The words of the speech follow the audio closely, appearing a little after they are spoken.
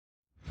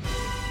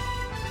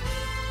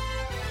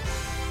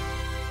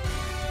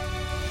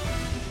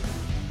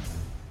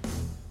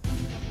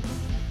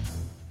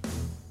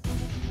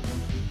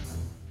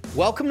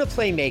Welcome to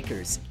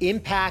Playmakers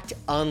Impact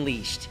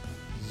Unleashed,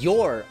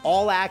 your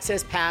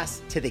all-access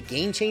pass to the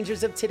game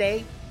changers of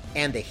today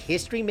and the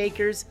history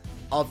makers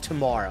of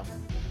tomorrow.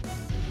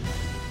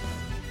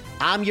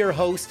 I'm your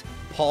host,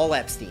 Paul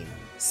Epstein,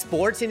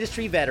 sports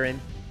industry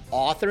veteran,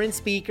 author and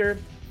speaker,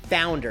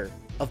 founder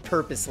of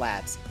Purpose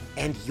Labs,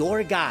 and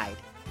your guide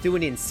through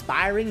an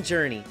inspiring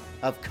journey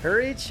of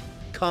courage,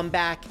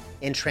 comeback,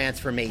 and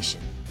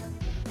transformation.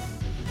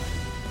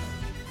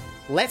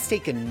 Let's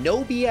take a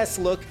no BS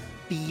look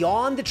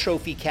beyond the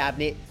trophy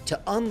cabinet to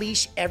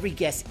unleash every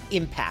guest's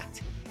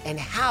impact and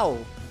how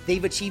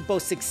they've achieved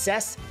both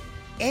success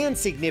and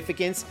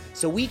significance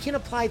so we can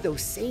apply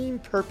those same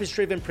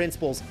purpose-driven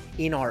principles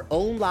in our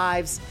own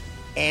lives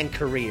and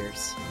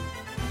careers.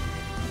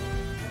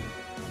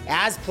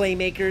 As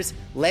playmakers,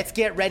 let's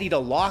get ready to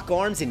lock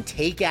arms and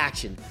take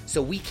action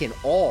so we can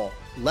all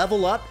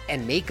level up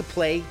and make a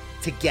play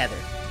together.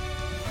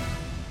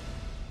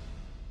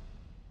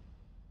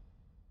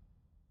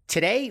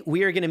 Today,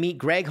 we are going to meet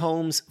Greg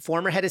Holmes,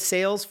 former head of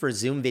sales for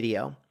Zoom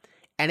Video.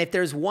 And if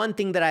there's one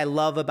thing that I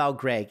love about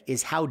Greg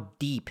is how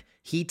deep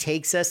he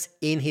takes us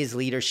in his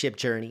leadership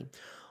journey,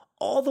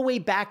 all the way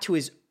back to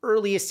his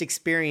earliest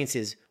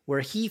experiences where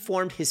he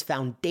formed his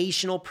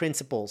foundational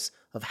principles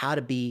of how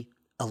to be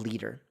a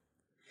leader.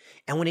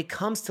 And when it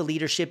comes to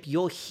leadership,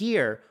 you'll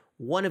hear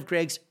one of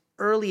Greg's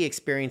early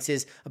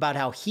experiences about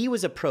how he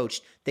was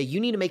approached that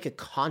you need to make a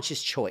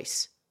conscious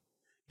choice.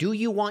 Do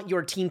you want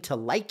your team to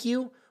like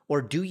you?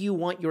 Or do you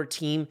want your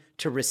team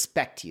to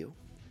respect you?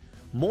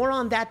 More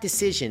on that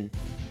decision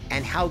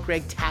and how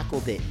Greg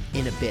tackled it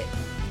in a bit.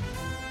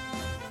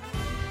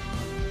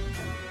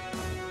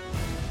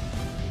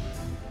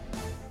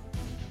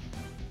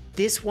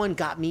 This one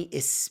got me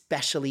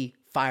especially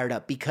fired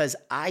up because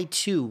I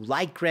too,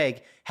 like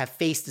Greg, have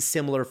faced a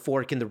similar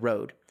fork in the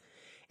road.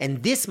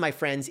 And this, my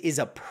friends, is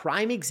a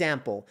prime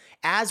example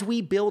as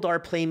we build our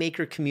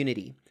Playmaker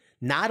community.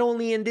 Not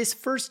only in this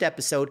first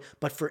episode,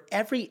 but for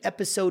every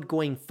episode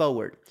going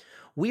forward.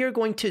 We are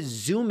going to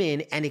zoom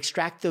in and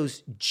extract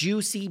those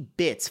juicy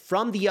bits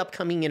from the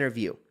upcoming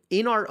interview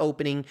in our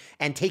opening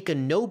and take a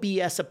no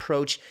BS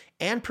approach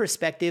and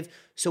perspective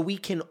so we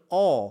can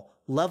all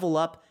level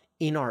up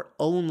in our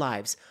own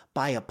lives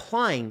by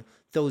applying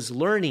those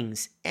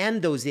learnings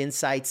and those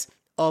insights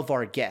of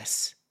our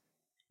guests.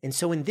 And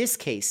so in this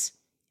case,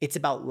 it's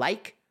about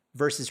like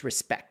versus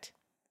respect.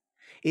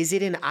 Is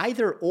it an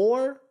either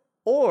or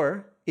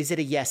is it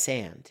a yes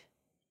and?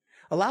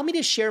 Allow me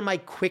to share my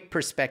quick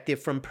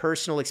perspective from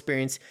personal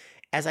experience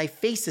as I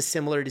faced a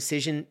similar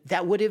decision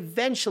that would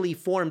eventually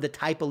form the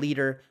type of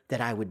leader that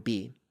I would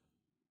be.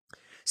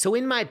 So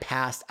in my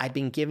past, I'd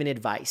been given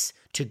advice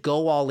to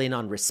go all in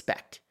on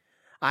respect.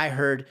 I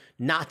heard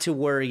not to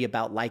worry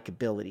about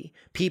likability.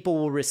 People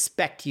will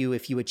respect you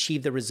if you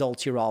achieve the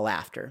results you're all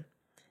after.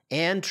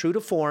 And true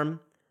to form,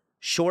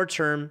 short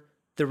term,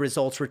 the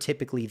results were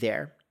typically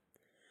there.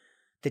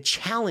 The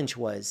challenge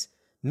was,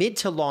 mid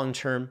to long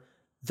term,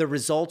 the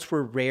results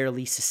were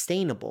rarely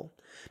sustainable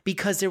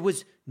because there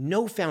was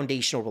no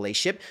foundational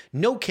relationship,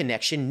 no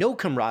connection, no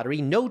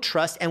camaraderie, no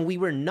trust, and we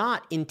were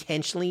not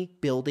intentionally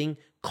building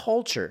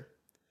culture.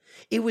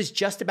 It was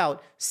just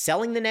about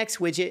selling the next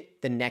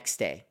widget the next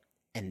day,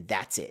 and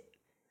that's it.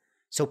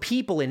 So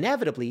people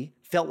inevitably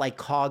felt like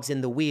cogs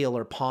in the wheel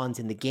or pawns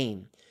in the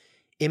game.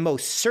 It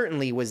most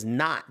certainly was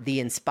not the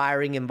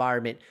inspiring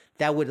environment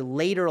that would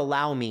later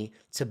allow me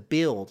to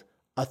build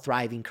a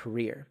thriving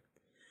career.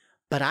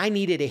 But I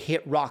needed to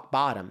hit rock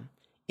bottom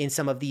in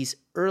some of these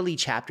early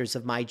chapters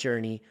of my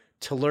journey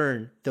to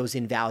learn those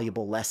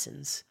invaluable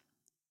lessons.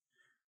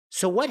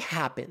 So what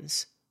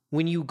happens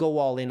when you go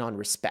all in on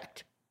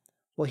respect?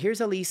 Well,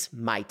 here's at least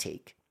my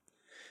take.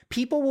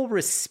 People will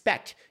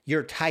respect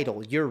your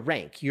title, your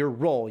rank, your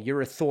role,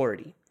 your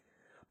authority.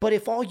 But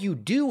if all you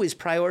do is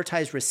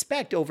prioritize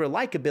respect over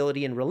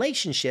likability and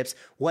relationships,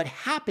 what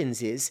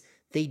happens is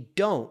they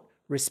don't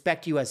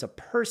respect you as a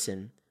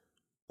person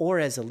or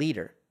as a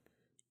leader.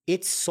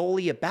 It's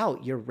solely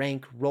about your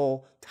rank,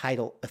 role,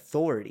 title,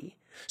 authority.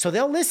 So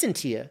they'll listen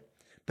to you,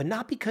 but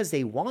not because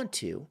they want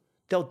to.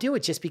 They'll do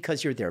it just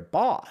because you're their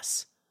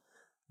boss.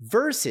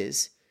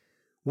 Versus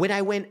when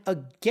I went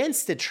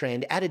against the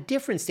trend at a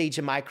different stage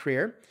of my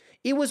career,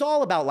 it was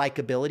all about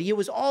likability. It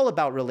was all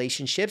about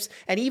relationships.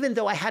 And even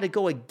though I had to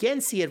go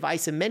against the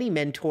advice of many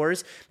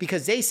mentors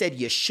because they said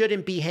you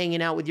shouldn't be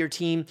hanging out with your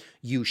team,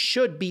 you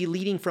should be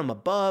leading from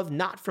above,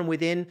 not from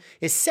within,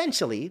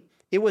 essentially,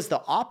 it was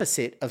the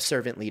opposite of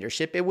servant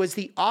leadership. It was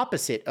the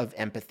opposite of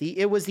empathy.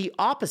 It was the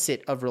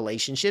opposite of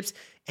relationships,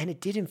 and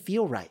it didn't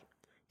feel right.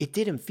 It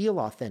didn't feel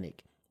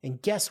authentic.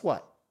 And guess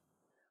what?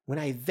 When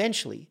I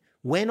eventually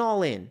went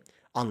all in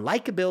on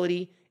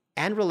likability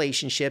and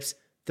relationships,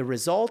 the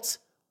results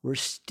were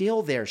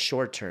still there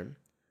short term,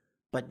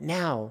 but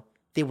now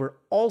they were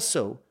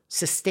also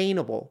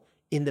sustainable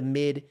in the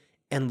mid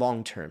and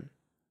long term.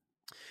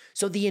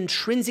 So the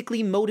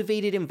intrinsically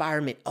motivated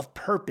environment of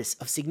purpose,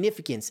 of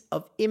significance,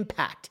 of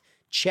impact,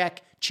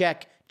 check,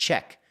 check,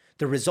 check.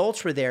 The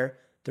results were there.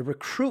 The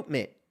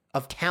recruitment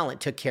of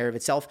talent took care of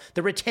itself.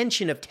 The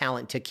retention of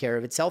talent took care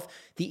of itself.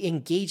 The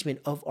engagement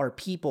of our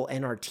people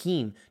and our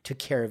team took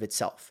care of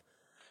itself.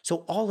 So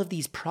all of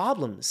these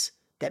problems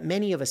that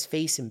many of us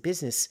face in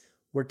business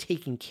were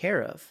taken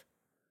care of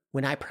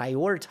when I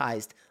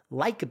prioritized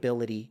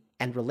likability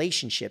and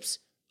relationships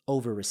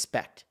over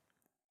respect.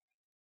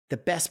 The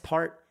best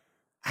part,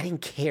 I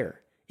didn't care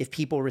if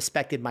people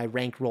respected my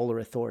rank, role, or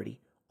authority.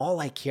 All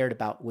I cared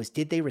about was,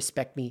 did they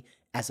respect me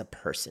as a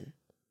person?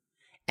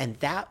 And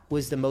that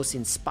was the most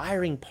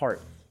inspiring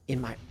part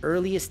in my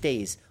earliest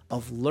days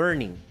of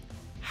learning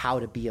how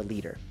to be a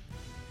leader.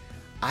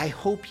 I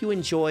hope you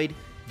enjoyed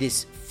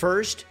this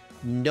first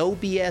no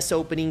BS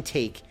opening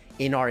take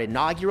in our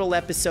inaugural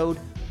episode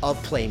of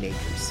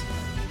Playmakers.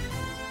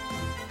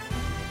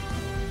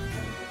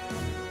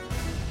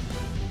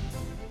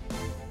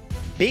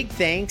 Big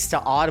thanks to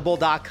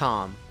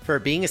Audible.com for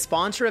being a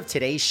sponsor of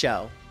today's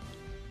show.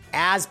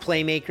 As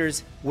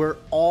Playmakers, we're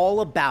all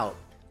about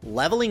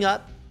leveling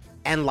up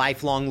and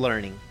lifelong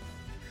learning.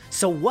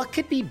 So what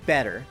could be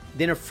better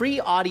than a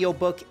free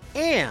audiobook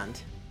and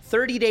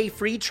 30-day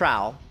free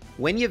trial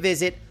when you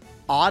visit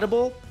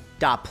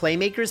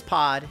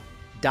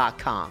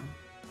audible.playmakerspod.com.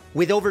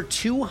 With over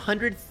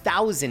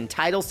 200,000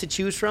 titles to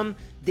choose from,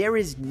 there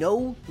is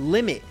no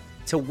limit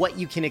to what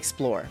you can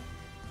explore.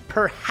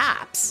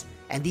 Perhaps,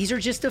 and these are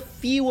just a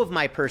few of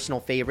my personal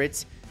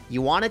favorites,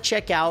 you want to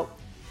check out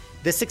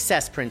The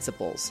Success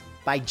Principles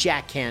by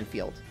Jack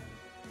Canfield.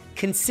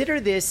 Consider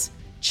this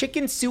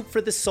chicken soup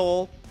for the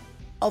soul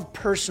of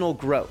personal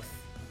growth.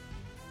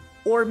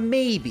 Or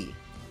maybe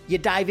you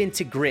dive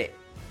into Grit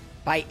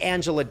by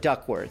Angela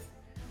Duckworth,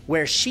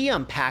 where she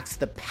unpacks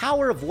the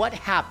power of what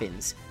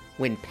happens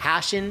when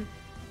passion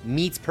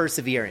meets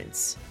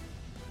perseverance.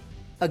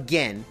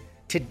 Again,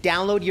 to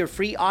download your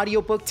free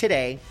audiobook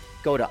today,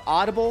 go to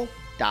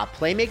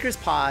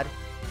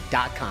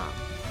audible.playmakerspod.com.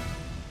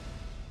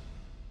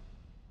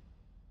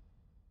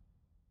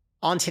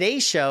 On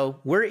today's show,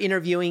 we're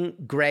interviewing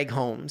Greg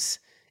Holmes.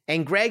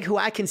 And Greg, who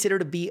I consider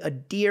to be a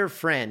dear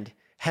friend,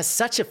 has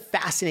such a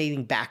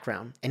fascinating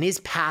background and his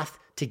path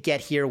to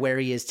get here where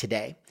he is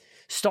today.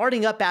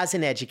 Starting up as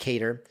an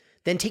educator,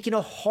 then taking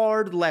a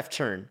hard left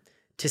turn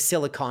to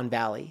Silicon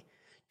Valley,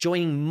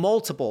 joining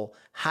multiple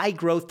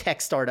high-growth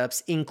tech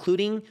startups,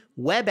 including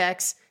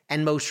WebEx,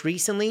 and most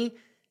recently,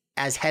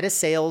 as head of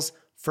sales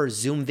for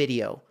Zoom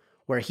Video,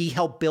 where he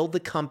helped build the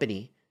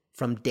company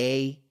from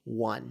day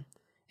one.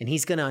 And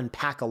he's going to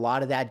unpack a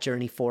lot of that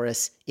journey for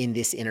us in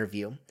this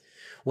interview.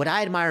 What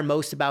I admire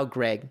most about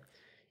Greg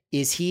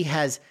is he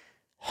has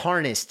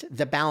harnessed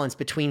the balance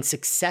between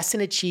success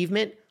and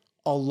achievement,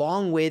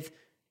 along with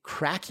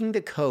cracking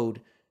the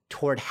code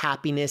toward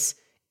happiness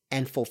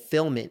and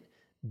fulfillment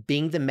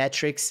being the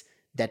metrics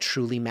that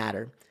truly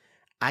matter.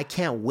 I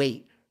can't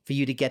wait for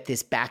you to get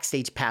this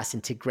backstage pass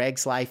into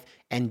Greg's life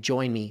and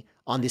join me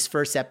on this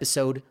first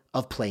episode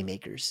of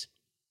Playmakers.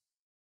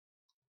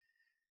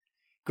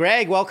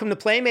 Greg, welcome to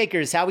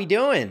Playmakers. How we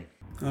doing?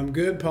 I'm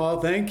good,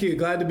 Paul. Thank you.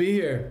 Glad to be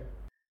here.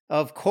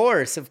 Of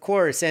course.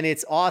 And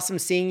it's awesome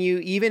seeing you,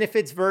 even if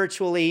it's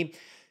virtually,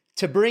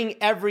 to bring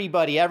every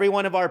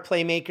one of our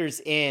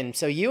Playmakers in.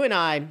 So you and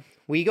I,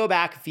 we go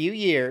back a few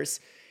years.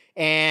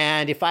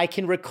 And if I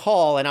can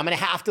recall, and I'm going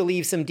to have to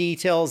leave some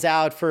details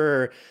out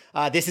for,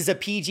 this is a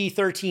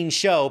PG-13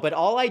 show, but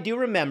all I do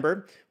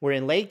remember, we're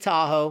in Lake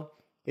Tahoe.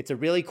 It's a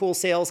really cool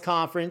sales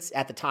conference.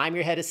 At the time,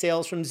 you're head of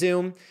sales from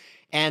Zoom.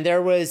 And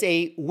there was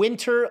a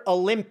Winter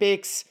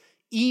Olympics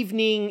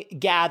evening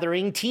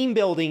gathering, team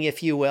building,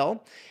 if you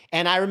will.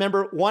 And I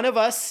remember one of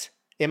us,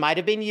 it might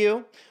have been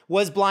you,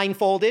 was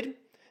blindfolded.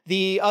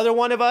 The other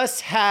one of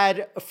us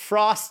had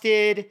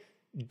frosted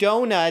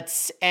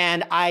donuts,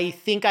 and I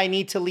think I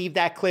need to leave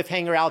that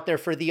cliffhanger out there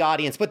for the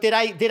audience. But did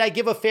I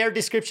give a fair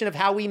description of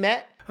how we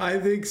met? I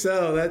think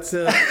so. That's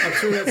I'm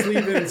sure that's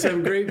leaving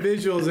some great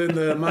visuals in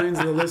the minds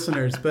of the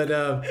listeners. But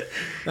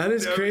that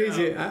is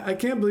crazy. I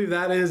can't believe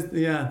that is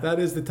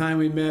the time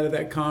we met at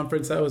that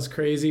conference. That was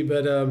crazy,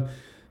 but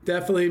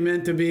definitely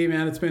meant to be,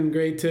 man. It's been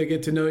great to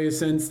get to know you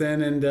since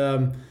then, and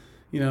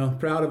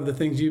proud of the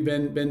things you've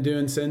been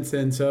doing since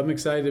then. So I'm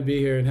excited to be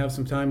here and have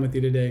some time with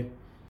you today.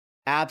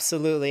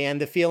 Absolutely. And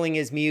the feeling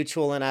is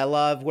mutual. And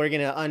we're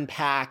going to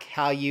unpack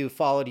how you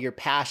followed your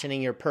passion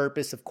and your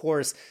purpose. Of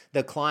course,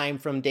 the climb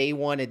from day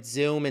one at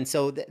Zoom. And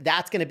so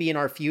that's going to be in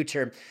our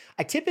future.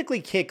 I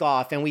typically kick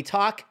off and we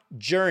talk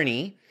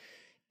journey.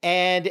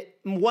 And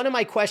one of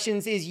my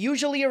questions is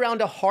usually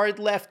around a hard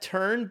left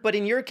turn. But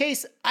in your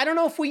case, I don't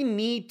know if we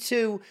need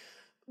to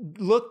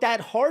look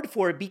that hard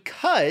for it,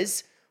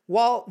 because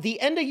while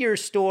the end of your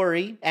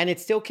story, and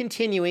it's still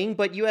continuing,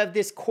 but you have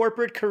this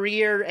corporate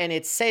career and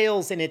it's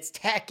sales and it's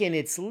tech and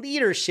it's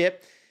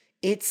leadership,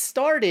 it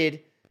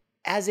started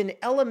as an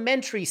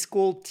elementary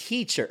school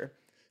teacher.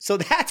 So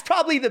that's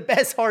probably the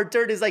best hard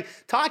turn, is like,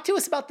 talk to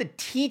us about the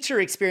teacher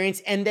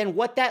experience and then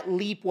what that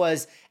leap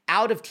was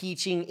out of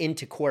teaching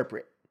into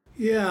corporate.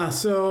 Yeah,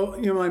 so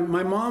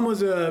my mom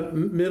was a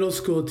middle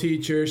school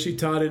teacher. She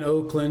taught in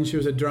Oakland. She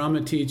was a drama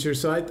teacher.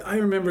 So I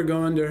remember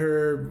going to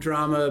her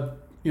drama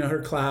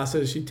her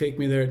classes. She'd take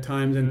me there at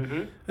times.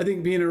 And I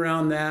think being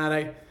around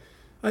that,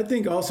 I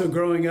think also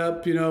growing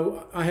up,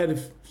 I had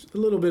a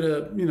little bit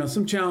of,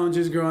 some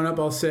challenges growing up,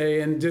 I'll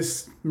say, and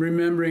just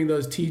remembering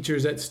those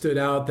teachers that stood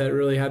out that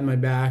really had my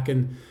back.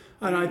 And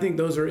I think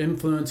those are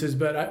influences.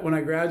 But when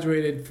I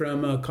graduated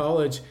from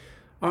college,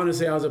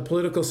 honestly, I was a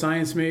political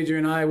science major,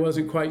 and I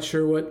wasn't quite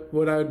sure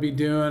what I would be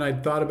doing. I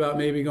thought about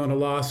maybe going to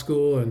law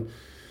school, and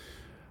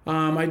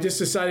I just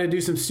decided to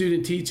do some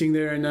student teaching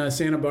there in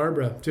Santa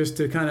Barbara, just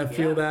to kind of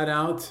feel that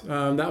out.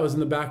 That was in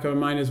the back of my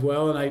mind as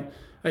well, and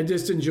I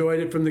just enjoyed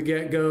it from the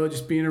get-go,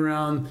 just being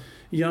around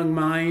young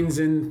minds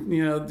and,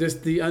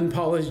 just the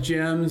unpolished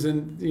gems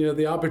and,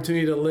 the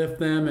opportunity to lift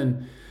them.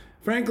 And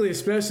frankly,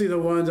 especially the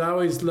ones, I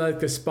always like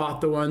to spot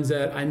the ones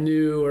that I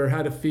knew or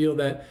had a feel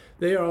that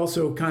they are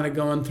also kind of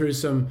going through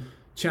some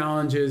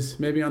challenges,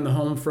 maybe on the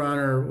home front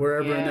or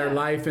wherever in their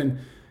life. And,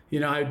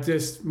 I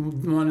just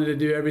wanted to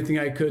do everything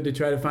I could to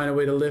try to find a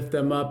way to lift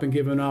them up and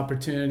give them an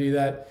opportunity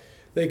that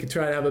they could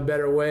try to have a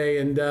better way.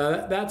 And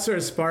that sort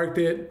of sparked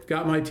it.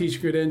 Got my teacher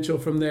credential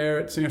from there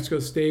at San Francisco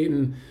State,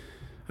 and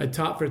I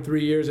taught for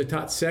 3 years. I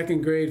taught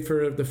second grade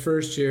for the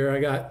first year. I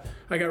got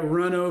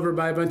run over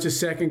by a bunch of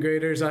second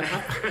graders.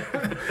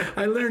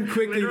 I learned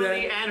quickly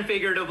literally and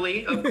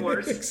figuratively, of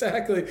course.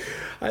 Exactly.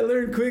 I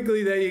learned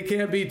quickly that you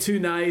can't be too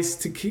nice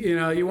to,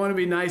 you want to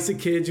be nice to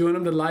kids. You want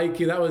them to like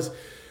you.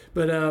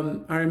 But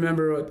I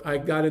remember I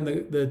got in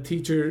the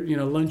teacher,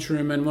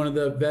 lunchroom, and one of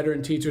the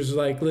veteran teachers was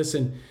like,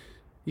 "Listen,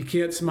 you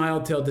can't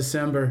smile till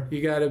December.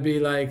 You got to be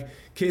like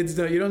kids.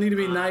 You don't need to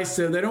be nice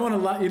to them. They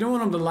don't want to. You don't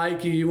want them to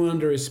like you. You want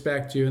them to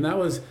respect you." And that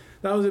was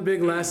a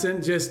big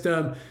lesson. Just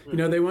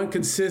they want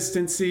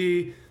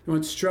consistency. They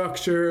want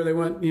structure. They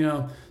want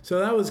So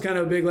that was kind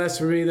of a big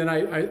lesson for me. Then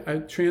I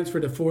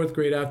transferred to fourth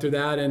grade after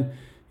that, and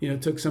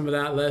took some of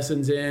that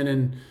lessons in,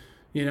 and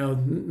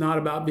not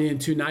about being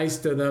too nice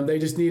to them. They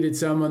just needed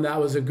someone that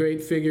was a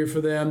great figure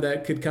for them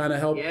that could kind of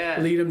help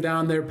lead them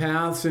down their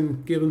paths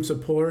and give them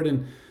support.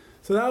 And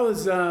so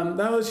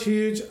that was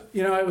huge.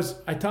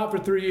 I taught for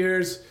 3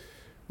 years.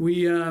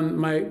 We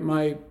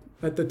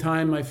at the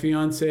time, my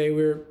fiance,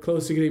 we were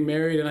close to getting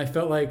married, and I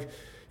felt like,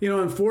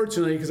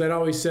 unfortunately, because I'd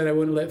always said I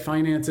wouldn't let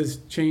finances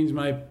change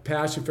my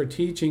passion for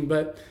teaching,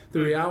 but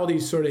the reality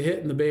sort of hit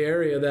in the Bay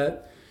Area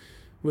that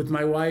with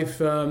my wife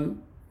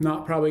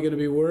not probably going to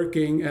be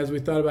working as we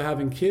thought about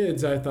having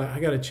kids, I thought I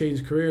got to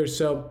change careers.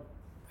 So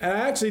I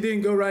actually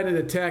didn't go right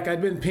into tech.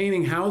 I'd been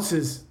painting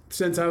houses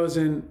since that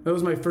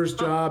was my first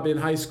job in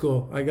high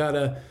school. I got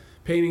a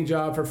painting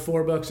job for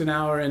 $4 an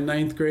hour in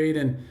 9th grade,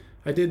 and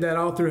I did that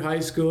all through high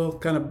school.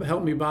 Kind of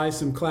helped me buy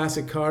some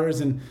classic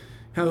cars and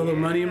had a little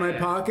money in my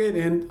pocket.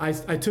 And I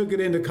took it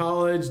into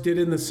college, did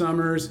it in the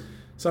summers.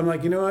 So I'm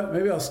like, you know what?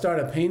 Maybe I'll start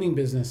a painting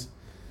business.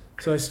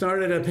 So I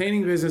started a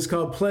painting business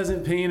called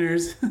Pleasant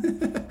Painters.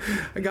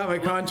 I got my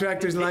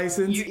contractor's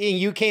license.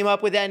 You came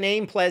up with that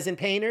name, Pleasant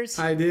Painters?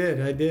 I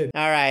did.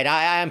 All right.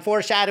 I'm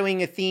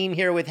foreshadowing a theme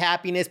here with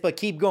happiness, but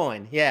keep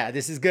going. Yeah,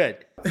 this is good.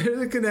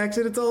 There's a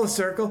connection. It's all a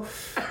circle.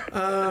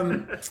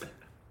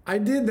 I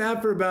did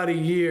that for about a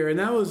year, and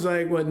that was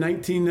like,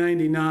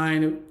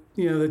 1999.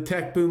 The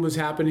tech boom was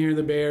happening here in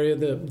the Bay Area,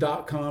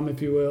 the .com,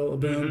 if you will, a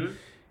boom. Mm-hmm.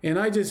 And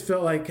I just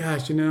felt like,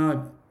 gosh, I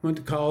went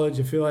to college.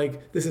 I feel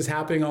like this is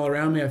happening all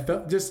around me. I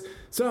felt just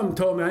something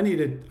told me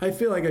I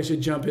feel like I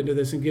should jump into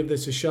this and give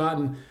this a shot.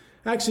 And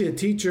actually a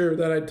teacher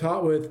that I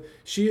taught with,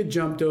 she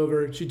jumped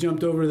over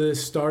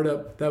this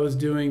startup that was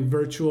doing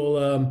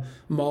virtual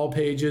mall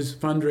pages,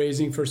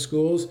 fundraising for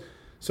schools.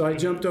 So I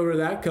jumped over to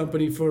that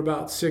company for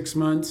about 6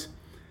 months.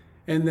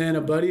 And then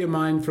a buddy of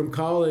mine from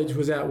college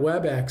was at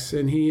WebEx,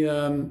 and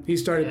he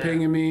started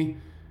pinging me.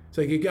 It's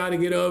like, you got to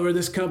get over,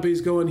 this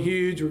company's going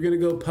huge. We're going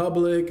to go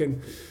public.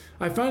 And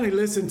I finally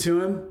listened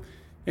to him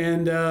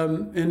and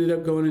ended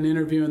up going and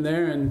interviewing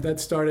there. And that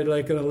started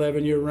like an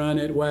 11-year run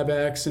at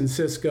WebEx and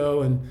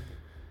Cisco. And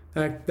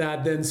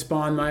that then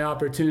spawned my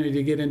opportunity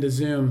to get into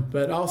Zoom.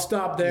 But I'll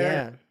stop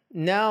there.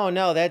 Yeah.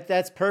 No,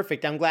 that's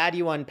perfect. I'm glad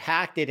you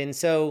unpacked it. And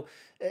so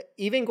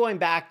even going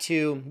back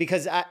to,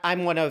 because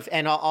I'm one of,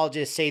 and I'll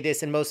just say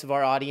this, and most of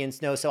our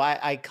audience knows, so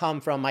I come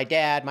from my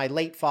dad, my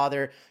late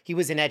father. He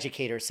was an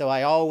educator. So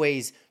I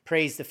always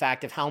praise the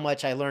fact of how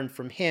much I learned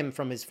from him,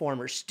 from his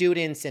former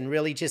students, and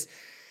really just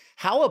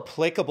how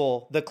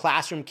applicable the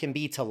classroom can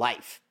be to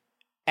life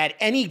at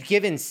any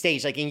given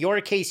stage. Like in your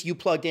case, you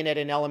plugged in at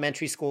an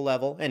elementary school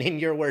level, and in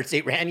your words,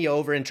 they ran you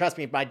over. And trust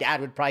me, my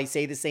dad would probably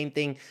say the same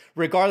thing,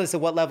 regardless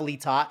of what level he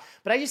taught.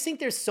 But I just think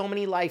there's so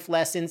many life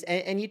lessons,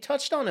 and you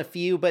touched on a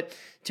few, but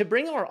to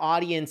bring our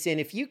audience in,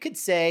 if you could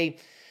say,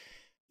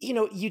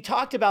 you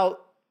talked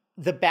about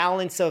the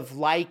balance of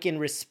like and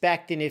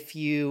respect, and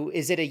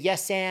is it a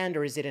yes and,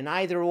 or is it an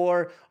either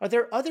or? Are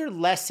there other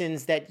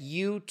lessons that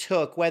you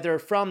took, whether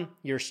from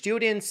your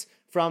students,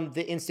 from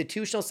the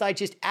institutional side,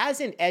 just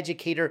as an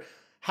educator,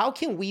 how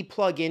can we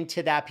plug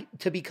into that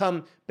to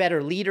become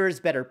better leaders,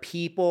 better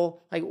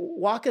people? Like,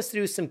 walk us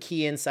through some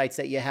key insights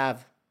that you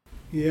have.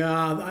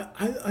 Yeah,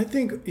 I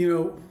think,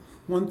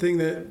 one thing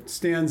that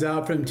stands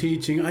out from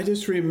teaching, I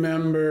just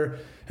remember,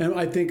 and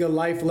I think a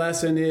life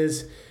lesson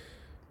is,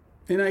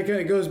 And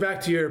it goes back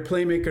to your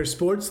Playmaker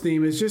sports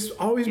theme, is just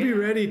always be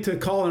ready to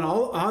call an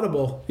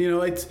audible.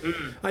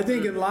 I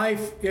think in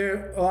life,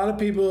 a lot of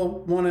people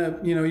want to,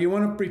 you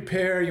want to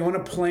prepare, you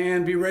want to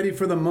plan, be ready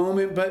for the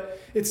moment,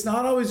 but it's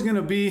not always going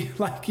to be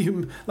like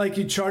you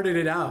charted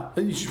it out.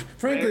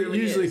 Frankly,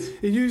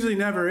 it usually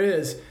never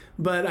is.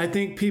 But I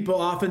think people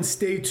often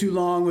stay too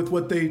long with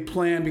what they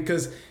plan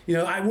because,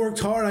 I worked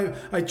hard,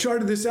 I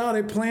charted this out,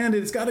 I planned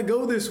it, it's got to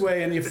go this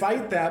way, and you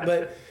fight that.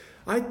 But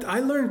I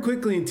learned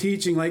quickly in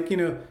teaching,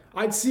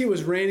 I'd see it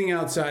was raining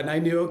outside, and I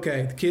knew,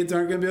 okay, the kids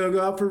aren't going to be able to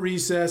go out for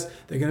recess.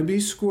 They're going to be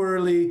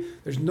squirrely.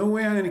 There's no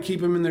way I'm going to keep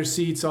them in their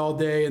seats all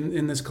day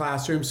in this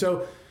classroom.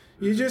 So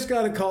you just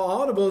got to call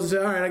audibles and say,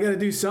 all right, I got to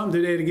do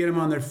something today to get them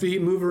on their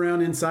feet, move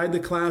around inside the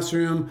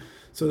classroom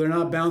so they're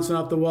not bouncing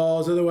off the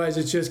walls. Otherwise,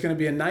 it's just going to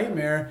be a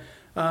nightmare.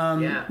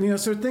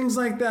 So things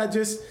like that,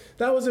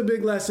 that was a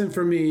big lesson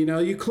for me.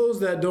 You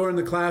close that door in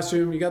the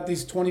classroom, you got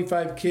these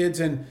 25 kids,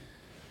 and,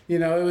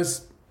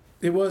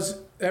 it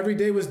was every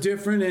day was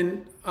different,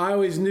 and I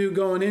always knew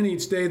going in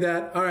each day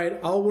that, all right,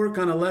 I'll work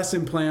on a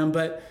lesson plan,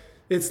 but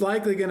it's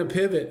likely going to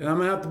pivot, and I'm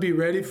going to have to be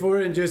ready for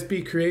it and just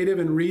be creative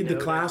and read the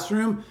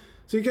classroom.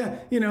 So you got,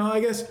 I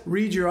guess,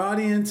 read your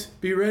audience,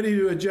 be ready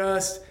to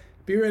adjust,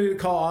 be ready to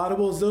call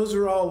audibles. Those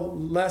are all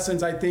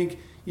lessons I think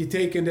you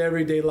take into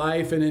everyday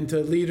life and into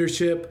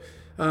leadership.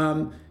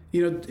 Again,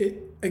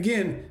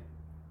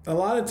 a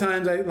lot of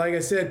times, like I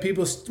said,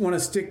 people want to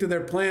stick to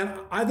their plan.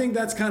 I think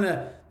that's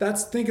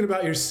thinking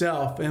about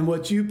yourself and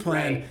what you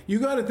plan. Right. You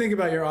got to think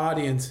about your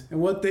audience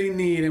and what they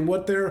need and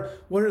what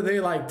are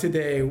they like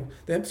today.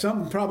 That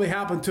something probably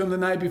happened to them the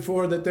night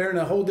before, that they're in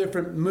a whole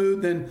different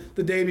mood than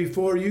the day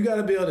before. You got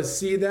to be able to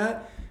see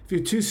that. If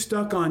you're too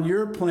stuck on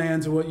your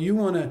plans and what you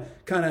want to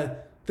kind of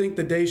think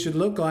the day should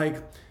look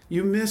like,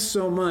 you miss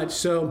so much.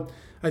 So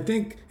I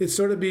think it's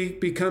sort of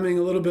becoming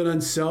a little bit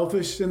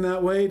unselfish in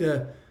that way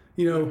to,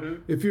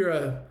 if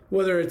you're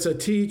whether it's a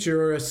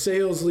teacher or a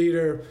sales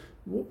leader,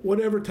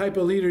 whatever type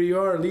of leader you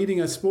are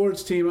leading a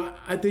sports team,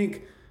 I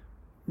think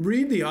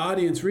read the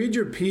audience, read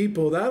your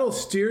people. That'll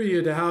steer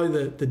you to how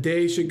the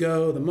day should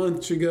go, the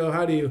month should go.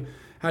 How do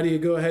you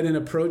go ahead and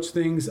approach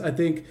things? I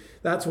think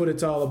that's what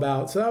it's all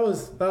about. So that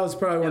was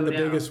probably one of the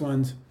biggest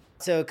ones.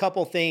 So a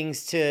couple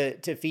things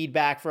to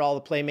feedback for all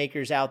the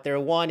playmakers out there.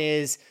 One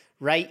is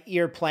write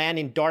your plan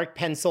in dark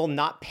pencil,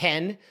 not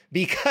pen,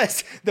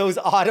 because those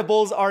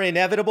audibles are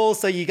inevitable.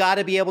 So you got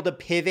to be able to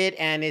pivot.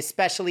 And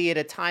especially at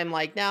a time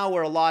like now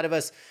where a lot of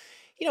us,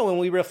 when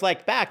we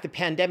reflect back, the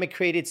pandemic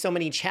created so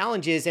many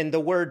challenges, and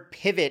the word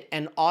pivot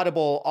and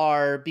audible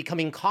are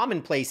becoming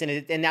commonplace.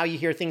 And now you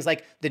hear things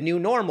like the new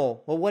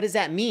normal. Well, what does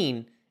that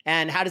mean?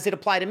 And how does it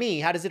apply to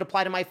me? How does it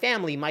apply to my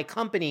family, my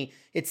company,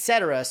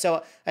 etc.?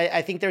 So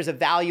I think there's a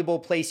valuable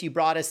place you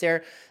brought us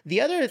there.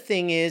 The other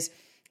thing is,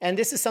 and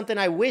this is something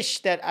I wish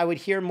that I would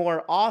hear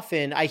more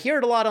often. I hear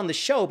it a lot on the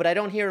show, but I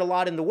don't hear it a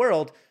lot in the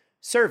world.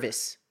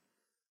 Service.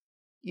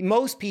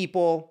 Most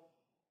people,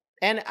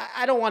 and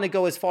I don't want to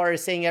go as far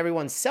as saying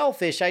everyone's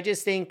selfish. I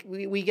just think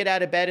we get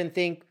out of bed and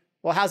think,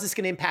 well, how's this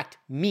going to impact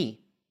me?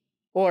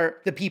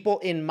 Or the people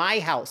in my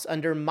house,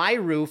 under my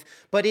roof,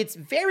 but it's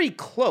very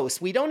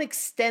close. We don't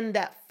extend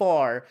that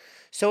far.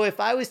 So if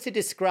I was to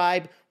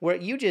describe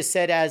what you just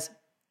said as,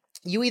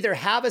 you either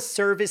have a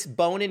service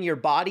bone in your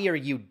body or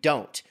you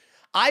don't.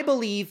 I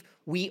believe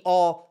we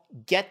all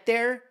get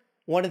there.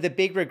 One of the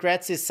big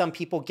regrets is some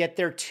people get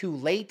there too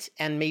late,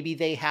 and maybe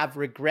they have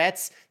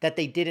regrets that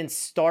they didn't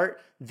start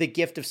the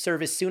gift of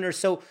service sooner.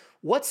 So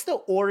what's the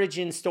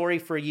origin story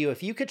for you?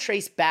 If you could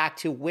trace back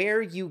to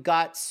where you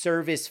got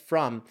service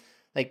from,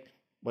 like,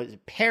 was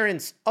it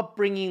parents,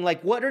 upbringing?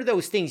 Like, what are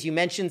those things? You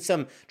mentioned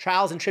some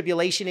trials and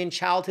tribulation in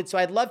childhood. So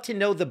I'd love to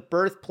know the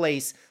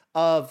birthplace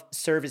of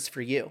service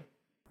for you.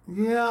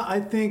 Yeah, I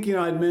think,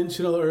 I'd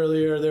mentioned a little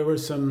earlier, there were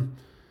some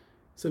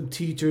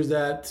teachers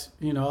that,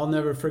 I'll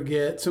never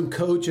forget. Some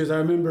coaches. I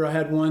remember I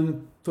had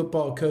one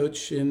football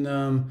coach in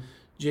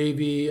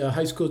JV,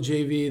 high school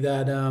JV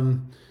that,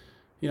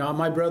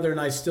 my brother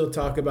and I still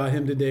talk about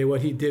him today,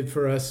 what he did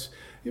for us.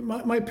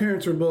 My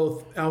parents were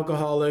both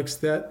alcoholics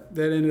that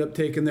ended up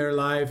taking their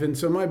life. And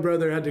so my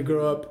brother and I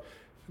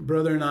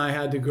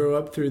had to grow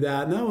up through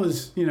that. And that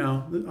was,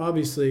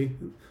 obviously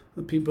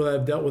the people that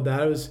have dealt with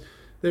that,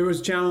 there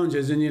was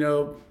challenges. And,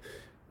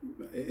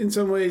 in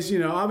some ways,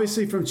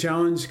 obviously from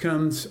challenge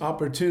comes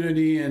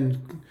opportunity,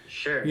 and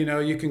sure,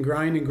 you can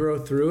grind and grow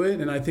through it.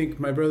 And I think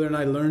my brother and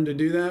I learned to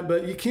do that,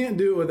 but you can't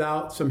do it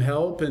without some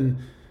help and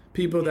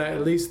people that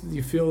at least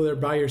you feel they're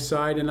by your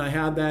side. And I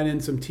had that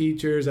in some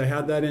teachers. I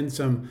had that in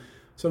some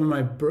of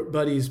my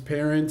buddies'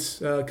 parents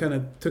kind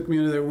of took me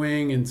under their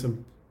wing, and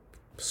some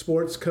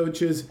sports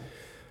coaches.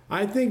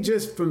 I think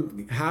just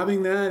from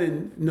having that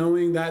and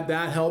knowing that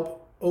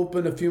helped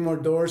open a few more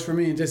doors for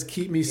me and just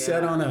keep me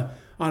set on a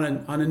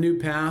new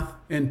path,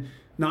 and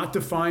not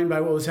defined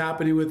by what was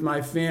happening with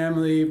my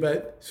family,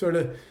 but sort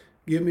of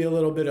give me a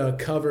little bit of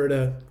cover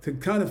to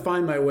kind of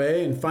find my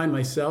way and find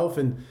myself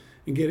and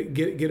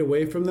get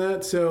away from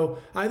that. So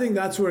I think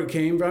that's where it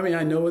came from. I mean,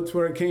 I know it's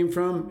where it came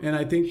from, and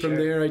I think from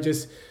there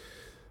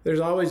there's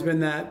always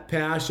been that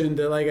passion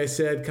to, like I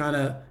said, kind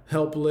of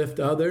help lift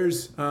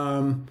others.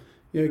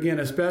 Again,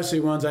 especially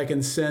ones I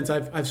can sense.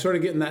 I've sort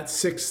of getting that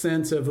sixth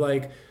sense of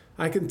like,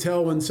 I can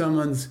tell when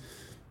someone's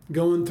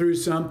going through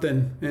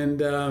something. And,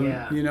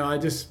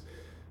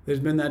 there's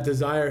been that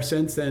desire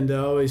since then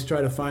to always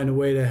try to find a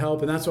way to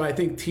help. And that's why I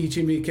think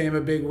teaching became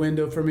a big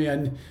window for me.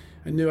 I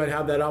knew I'd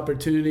have that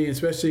opportunity,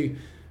 especially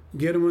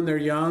get them when they're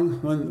young,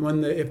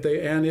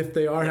 if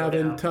they are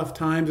having tough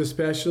times,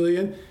 especially.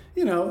 And,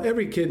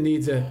 every kid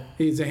needs a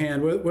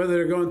hand, whether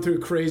they're going through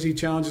crazy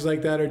challenges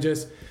like that or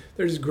just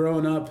they're just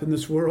growing up in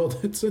this world.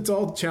 It's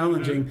all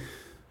challenging. Mm-hmm.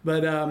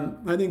 But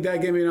I think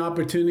that gave me an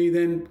opportunity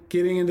then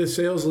getting into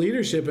sales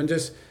leadership and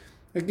just,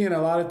 again,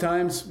 a lot of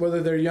times,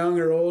 whether they're young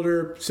or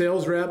older,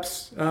 sales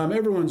reps,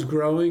 everyone's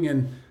growing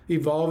and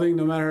evolving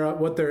no matter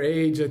what their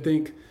age. I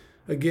think,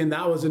 again,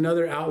 that was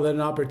another outlet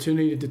and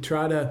opportunity to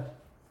try to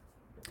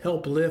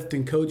help lift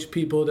and coach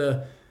people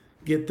to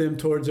get them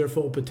towards their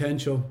full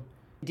potential.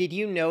 Did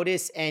you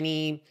notice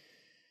any,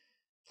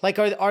 like,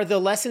 are the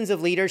lessons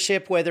of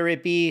leadership, whether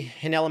it be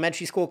an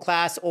elementary school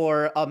class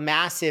or a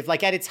massive,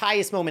 like at its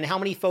highest moment, how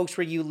many folks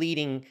were you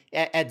leading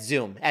at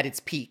Zoom at its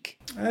peak?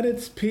 At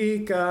its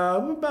peak,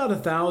 about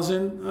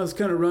 1,000. I was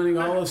kind of running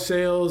all of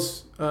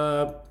sales,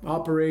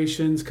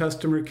 operations,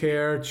 customer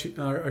care,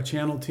 our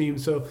channel team.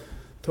 So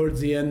towards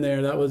the end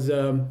there, that was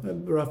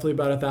roughly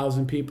about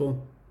 1,000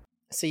 people.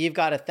 So you've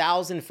got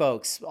 1,000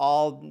 folks,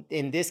 all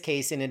in this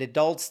case in an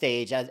adult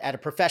stage, at a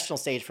professional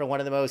stage for one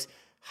of the most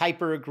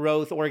hyper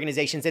growth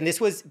organizations. And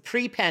this was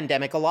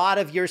pre-pandemic. A lot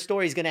of your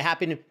story is going to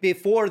happen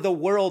before the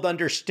world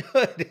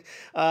understood,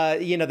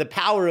 the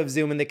power of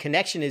Zoom and the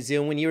connection to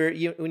Zoom when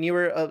you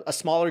were a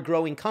smaller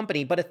growing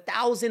company. But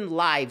 1,000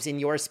 lives in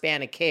your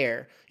span of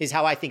care is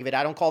how I think of it.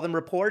 I don't call them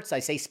reports. I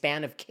say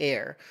span of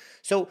care.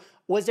 So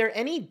was there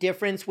any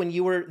difference when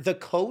you were the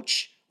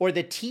coach or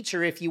the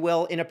teacher, if you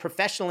will, in a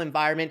professional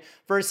environment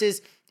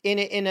versus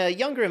in a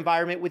younger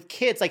environment with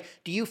kids? Like,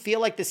 do you feel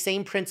like the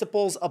same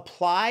principles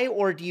apply,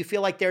 or do you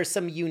feel like there's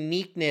some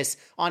uniqueness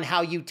on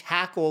how you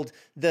tackled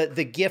the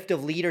gift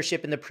of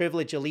leadership and the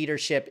privilege of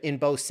leadership in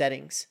both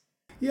settings?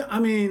 Yeah, I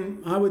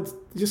mean, I would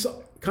just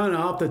kind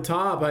of off the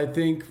top, I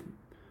think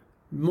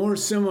more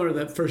similar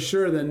that for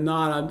sure than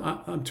not.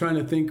 I'm trying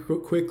to think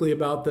quickly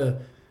about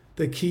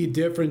the key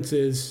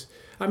differences.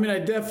 I mean,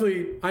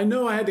 I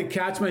know I had to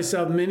catch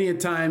myself many a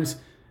times.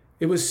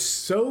 It was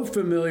so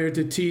familiar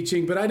to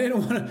teaching, but I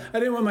didn't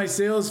want my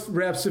sales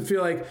reps to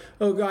feel like,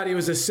 oh God, he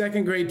was a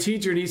second grade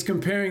teacher and he's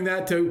comparing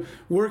that to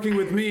working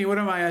with me. What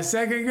am I, a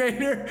second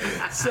grader?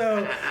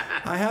 So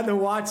I had to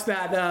watch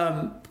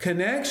that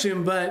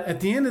connection. But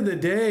at the end of the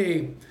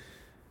day,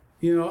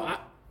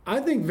 I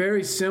think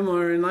very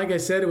similar. And like I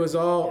said, it was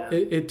all,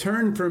 it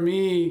turned for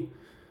me,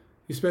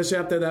 especially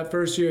after that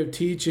first year of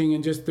teaching,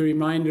 and just the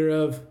reminder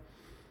of,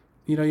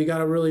 you got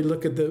to really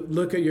look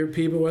at your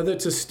people, whether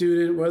it's a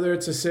student, whether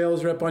it's a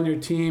sales rep on your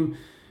team,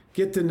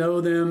 get to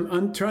know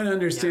them, try to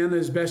understand them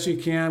as best you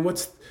can.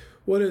 What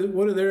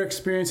are their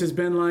experiences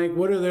been like?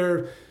 What are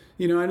their,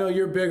 I know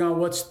you're big on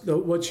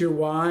what's your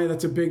why.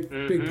 That's a big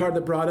part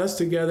that brought us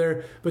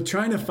together, but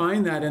trying to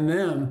find that in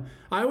them.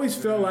 I always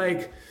felt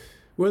like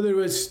whether it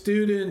was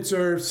students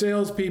or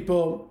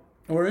salespeople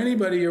or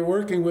anybody you're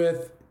working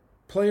with,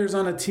 players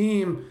on a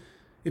team,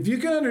 if you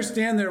can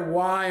understand their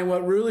why and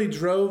what really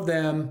drove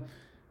them,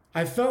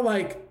 I felt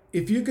like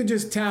if you could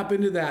just tap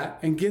into that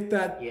and get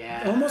that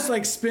almost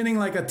like spinning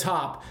like a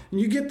top, and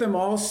you get them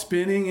all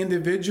spinning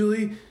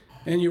individually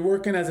and you're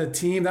working as a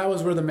team, that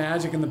was where the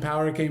magic and the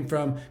power came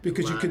from,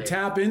 because you could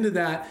tap into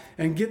that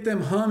and get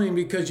them humming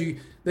because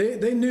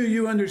they knew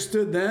you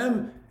understood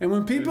them. And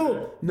when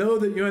people know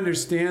that you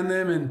understand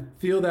them and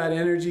feel that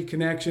energy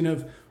connection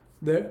of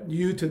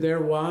you to their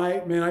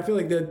why, man, I feel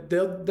like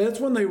that's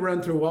when they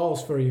run through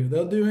walls for you.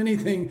 They'll do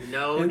anything.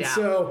 No doubt.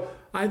 So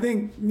I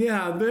think,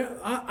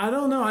 I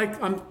don't know.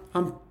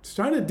 I'm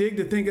trying to dig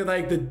to think of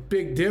like the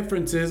big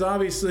differences.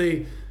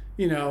 Obviously,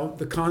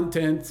 the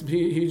content's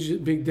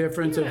huge, big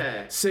difference of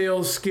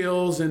sales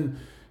skills and,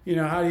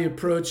 how do you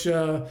approach,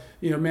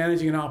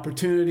 managing an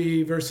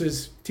opportunity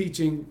versus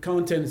teaching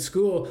content in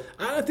school.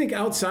 I think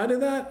outside of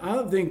that,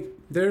 I think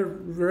they're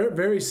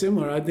very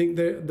similar. I think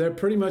they're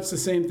pretty much the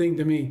same thing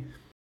to me.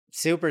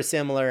 Super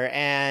similar.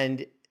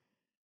 And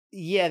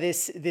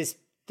this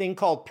thing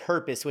called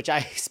purpose, which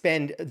I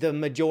spend the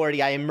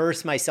majority, I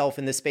immerse myself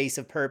in the space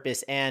of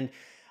purpose. And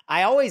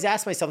I always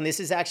ask myself, and this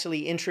is actually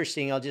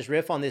interesting, I'll just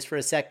riff on this for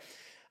a sec.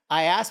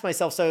 I ask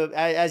myself, so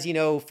as you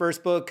know,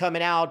 first book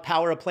coming out,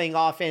 Power of Playing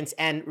Offense,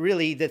 and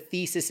really the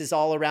thesis is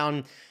all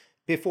around,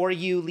 before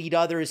you lead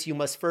others, you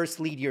must first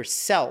lead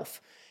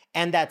yourself.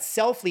 And that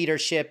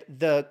self-leadership,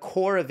 the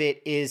core of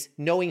it is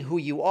knowing who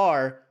you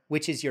are,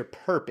 which is your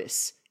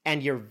purpose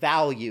and your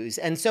values.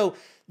 And so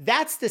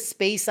that's the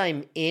space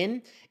I'm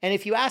in. And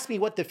if you ask me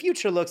what the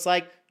future looks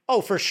like, oh,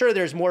 for sure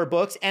there's more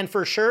books. And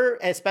for sure,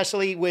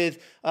 especially with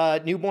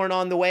Newborn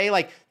on the way,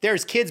 like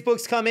there's kids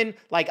books coming.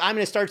 Like I'm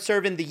going to start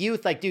serving the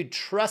youth. Like, dude,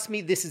 trust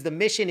me, this is the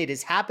mission. It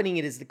is happening.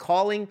 It is the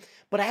calling.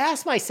 But I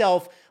ask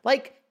myself,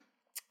 like,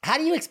 how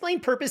do you explain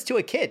purpose to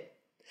a kid?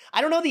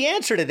 I don't know the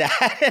answer to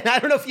that. And I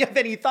don't know if you have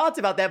any thoughts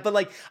about that, but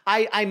like,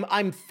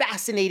 I'm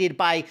fascinated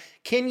by,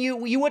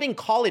 you wouldn't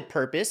call it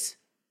purpose.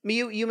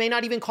 You may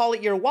not even call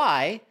it your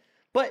why,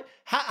 but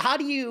how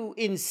do you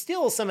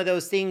instill some of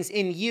those things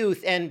in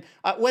youth? And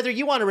whether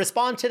you want to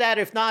respond to that,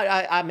 if not,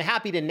 I'm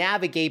happy to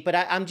navigate, but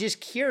I'm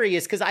just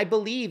curious because I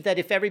believe that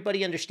if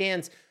everybody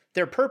understands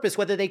their purpose,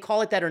 whether they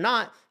call it that or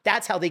not,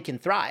 that's how they can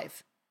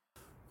thrive.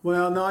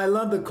 Well, no, I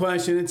love the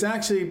question. It's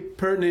actually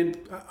pertinent.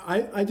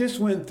 I just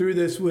went through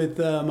this with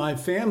my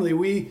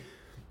family.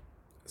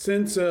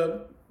 Since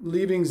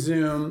leaving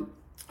Zoom,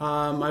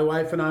 my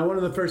wife and I, one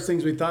of the first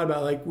things we thought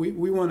about, like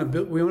we want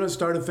to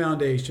start a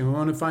foundation. We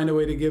want to find a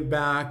way to give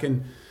back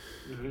and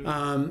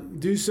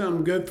do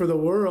something good for the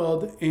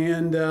world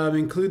and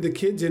include the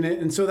kids in it.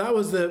 And so that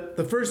was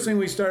the first thing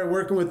we started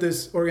working with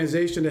this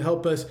organization to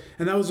help us.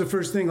 And that was the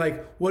first thing,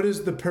 like, what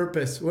is the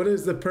purpose? What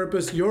is the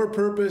purpose, your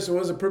purpose?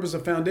 What is the purpose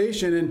of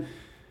foundation? And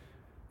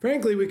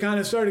frankly, we kind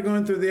of started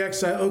going through the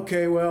exercise.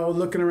 Okay, well,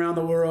 looking around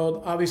the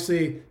world,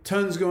 obviously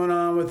tons going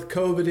on with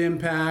COVID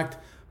impact,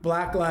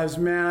 Black Lives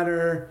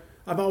Matter.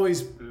 I've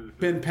always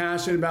been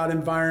passionate about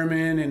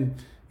environment and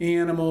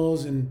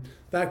animals and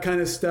that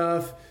kind of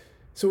stuff.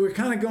 So we're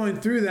kind of going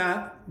through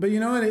that, but you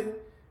know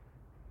what?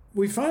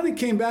 We finally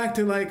came back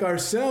to like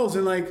ourselves,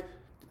 and like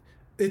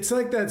it's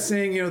like that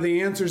saying, you know,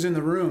 the answer's in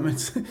the room.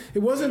 It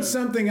wasn't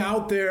something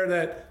out there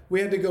that we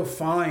had to go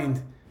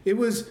find. It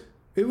was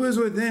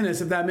within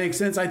us, if that makes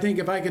sense. I think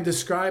if I could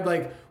describe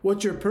like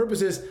what your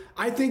purpose is,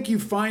 I think you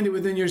find it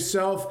within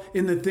yourself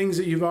in the things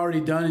that you've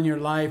already done in your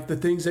life, the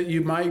things that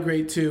you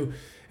migrate to.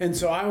 And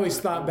so I always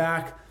thought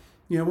back,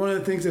 you know, one of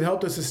the things that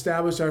helped us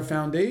establish our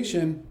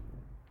foundation,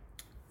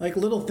 like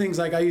little things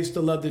like I used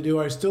to love to do,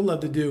 or I still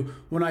love to do,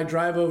 when I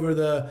drive over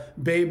the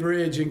Bay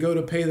Bridge and go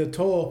to pay the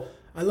toll,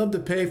 I love to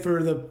pay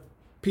for the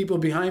people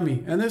behind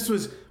me. And this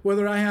was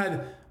whether I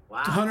had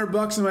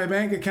 $100 in my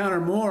bank account or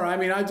more. I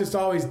mean, I just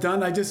always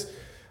done.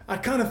 I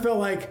kind of felt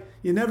like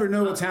you never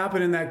know what's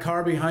happening in that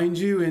car behind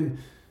you. And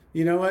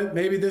you know what?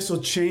 Maybe this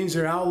will change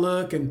their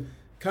outlook and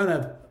kind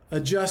of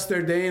adjust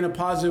their day in a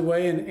positive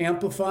way and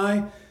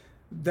amplify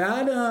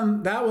that.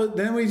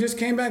 Then we just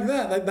came back to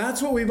that. Like, that's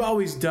what we've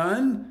always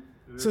done.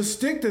 So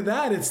stick to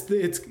that.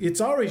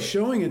 It's already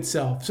showing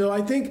itself. So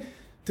I think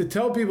to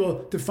tell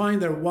people to find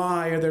their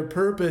why or their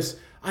purpose,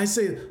 I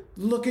say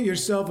look at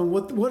yourself and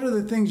what are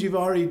the things you've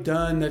already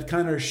done that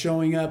kind of are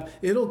showing up.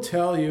 It'll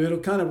tell you. It'll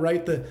kind of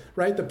write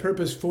the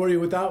purpose for you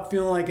without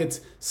feeling like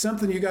it's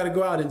something you got to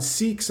go out and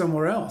seek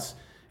somewhere else.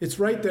 It's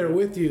right there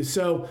with you.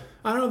 So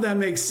I don't know if that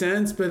makes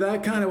sense, but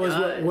that kind of was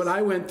what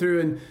I went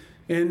through.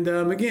 And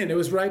again, it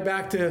was right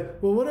back to,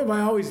 well, what have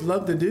I always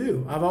loved to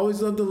do? I've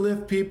always loved to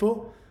lift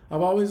people.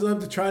 I've always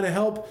loved to try to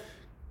help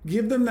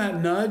give them that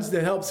nudge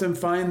that helps them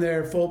find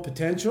their full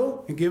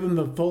potential and give them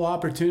the full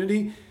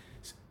opportunity.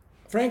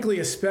 Frankly,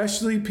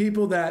 especially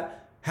people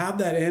that have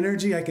that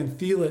energy, I can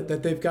feel it,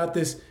 that they've got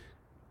this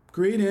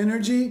great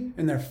energy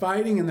and they're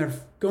fighting and they're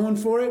going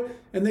for it,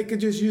 and they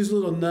could just use a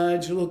little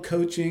nudge, a little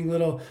coaching,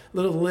 little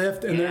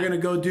lift, and they're going to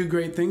go do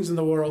great things in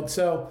the world.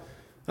 So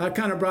that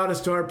kind of brought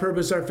us to our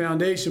purpose, our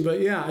foundation.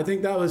 But yeah, I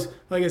think that was,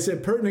 like I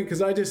said, pertinent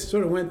because I just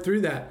sort of went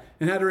through that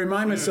and had to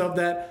remind myself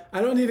that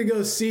I don't need to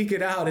go seek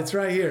it out. It's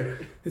right here.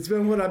 It's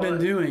been what I've been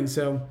doing.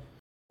 So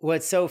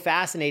what's so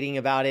fascinating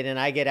about it, and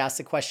I get asked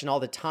the question all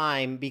the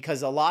time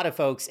because a lot of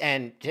folks,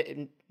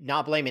 and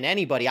not blaming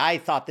anybody, I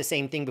thought the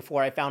same thing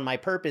before I found my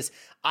purpose.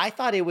 I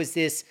thought it was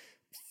this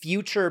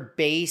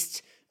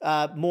future-based,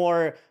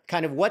 more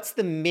kind of what's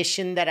the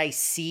mission that I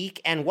seek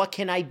and what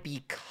can I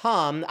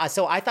become?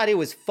 So I thought it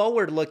was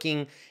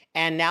forward-looking.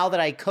 And now that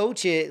I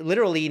coach it,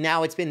 literally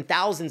now it's been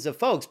thousands of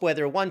folks,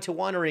 whether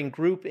one-to-one or in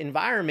group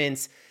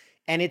environments,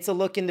 and it's a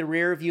look in the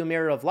rear view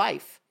mirror of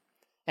life.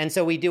 And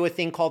so we do a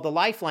thing called the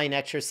lifeline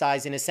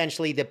exercise, and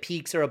essentially the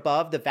peaks are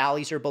above, the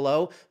valleys are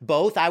below.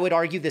 Both, I would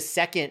argue the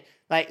second,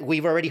 like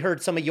we've already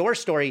heard some of your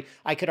story,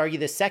 I could argue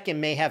the second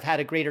may have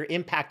had a greater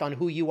impact on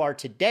who you are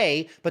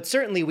today, but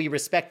certainly we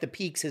respect the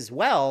peaks as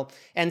well.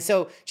 And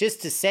so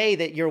just to say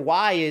that your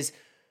why is,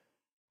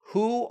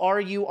 who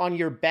are you on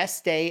your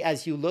best day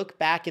as you look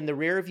back in the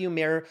rearview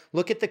mirror,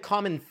 look at the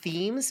common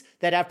themes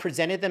that have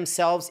presented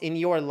themselves in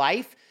your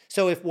life.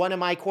 So if one of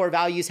my core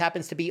values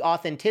happens to be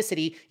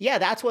authenticity, yeah,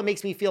 that's what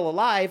makes me feel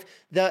alive.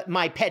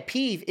 My pet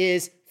peeve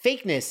is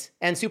fakeness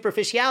and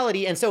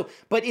superficiality. And so,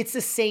 but it's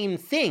the same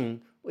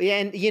thing.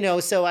 And, you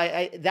know, so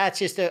I that's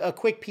just a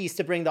quick piece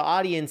to bring the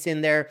audience in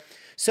there.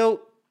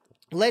 So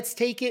let's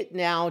take it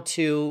now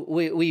to,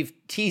 we've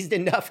teased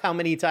enough how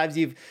many times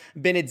you've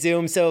been at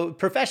Zoom. So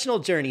professional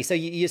journey. So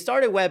you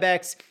started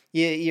WebEx,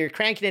 you're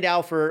cranking it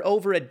out for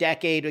over a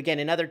decade. Again,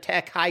 another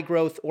tech high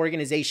growth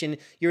organization.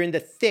 You're in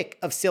the thick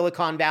of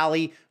Silicon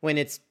Valley when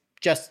it's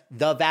just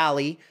the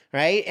Valley,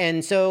 right?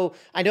 And so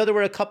I know there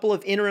were a couple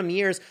of interim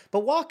years,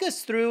 but walk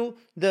us through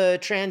the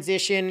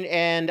transition.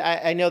 And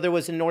I know there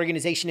was an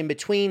organization in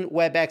between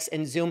WebEx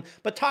and Zoom,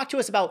 but talk to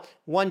us about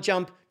one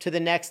jump to the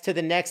next.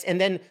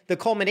 And then the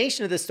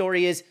culmination of the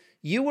story is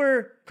you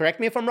were, correct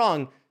me if I'm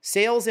wrong,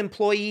 sales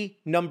employee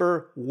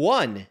number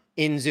 1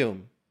 in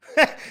Zoom.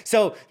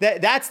 So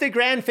that's the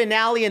grand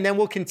finale, and then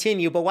we'll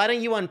continue. But why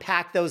don't you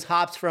unpack those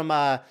hops from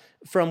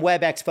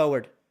WebEx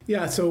forward?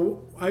 Yeah,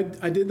 so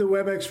I did the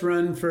WebEx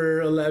run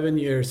for 11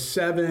 years,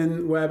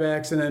 7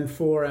 WebEx, and then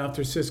 4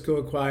 after Cisco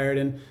acquired.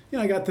 And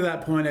I got to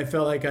that point, I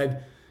felt like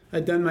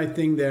I'd done my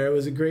thing there. It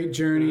was a great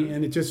journey,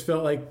 and it just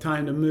felt like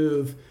time to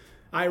move.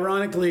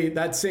 Ironically,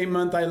 that same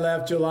month I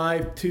left, July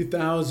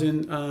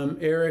 2000,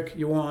 Eric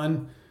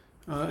Yuan,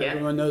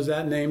 everyone knows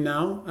that name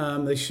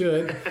now. They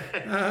should.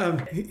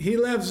 He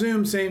left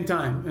Zoom same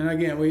time. And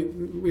again,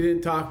 we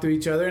didn't talk to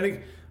each other.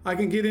 And I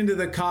can get into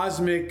the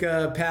cosmic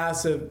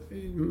past of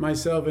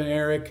myself and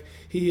Eric.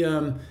 He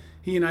and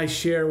I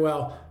share,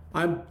 well,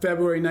 I'm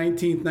February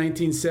 19th,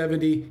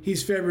 1970.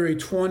 He's February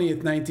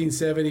 20th,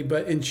 1970,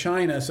 but in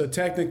China. So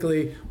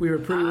technically, we were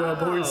pretty well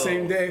born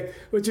same day,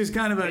 which is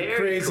kind of a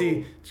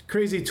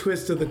crazy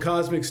twist of the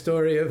cosmic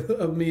story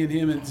of me and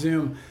him at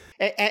Zoom.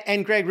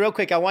 And Greg, real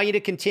quick, I want you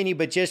to continue,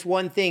 but just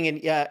one thing, and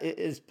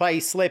it's probably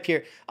slip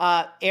here.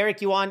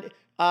 Eric, you want...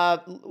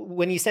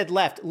 when you said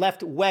left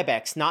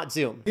WebEx, not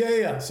Zoom.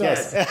 Yeah. Sorry.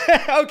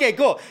 Yes. Okay,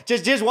 cool.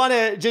 Just want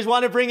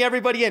to bring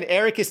everybody in.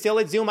 Eric is still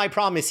at Zoom, I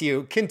promise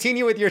you.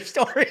 Continue with your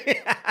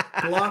story.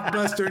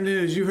 Blockbuster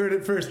news. You heard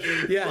it first.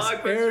 Yes,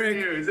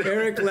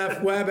 Eric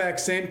left WebEx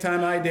same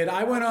time I did.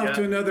 I went off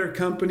to another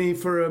company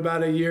for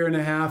about a year and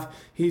a half.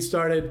 He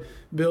started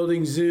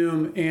building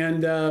Zoom,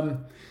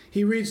 and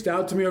he reached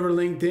out to me over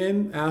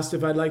LinkedIn, asked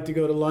if I'd like to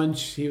go to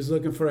lunch. He was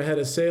looking for a head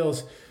of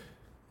sales.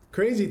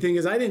 Crazy thing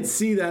is I didn't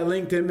see that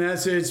LinkedIn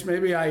message.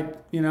 Maybe I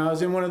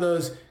was in one of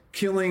those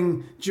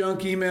killing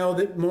junk email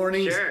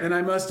mornings, and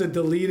I must have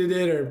deleted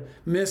it or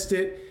missed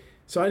it.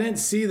 So I didn't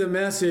see the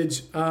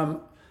message.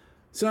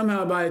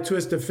 Somehow by a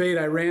twist of fate,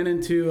 I ran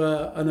into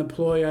an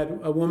employee,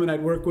 a woman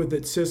I'd worked with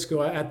at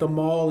Cisco at the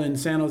mall in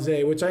San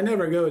Jose, which I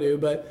never go to,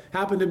 but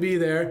happened to be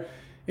there.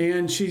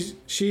 And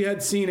she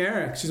had seen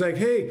Eric. She's like,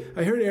 "Hey,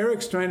 I heard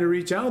Eric's trying to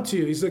reach out to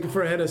you. He's looking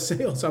for a head of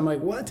sales." I'm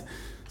like, "What?"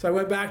 So I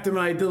went back to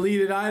my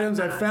deleted items.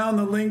 I found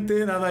the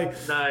LinkedIn. I'm like,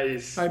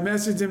 nice. I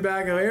messaged him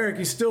back. Eric,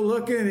 you still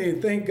looking? And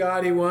thank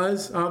God he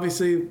was.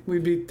 Obviously,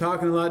 we'd be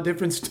talking a lot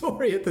different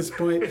story at this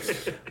point.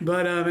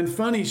 But and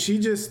funny,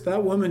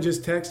 that woman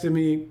just texted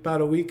me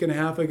about a week and a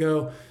half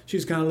ago.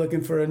 She's kind of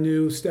looking for a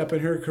new step in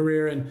her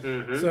career, and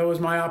so it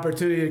was my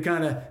opportunity to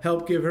kind of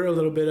help give her a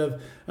little bit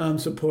of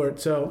support.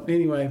 So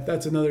anyway,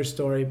 that's another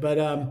story. But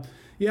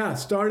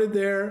started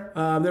there.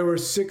 There were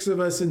 6 of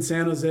us in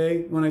San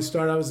Jose when I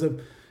started.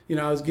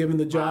 I was given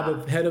the job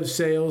of head of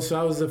sales. So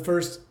I was the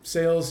first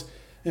sales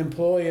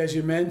employee, as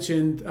you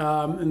mentioned,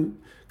 and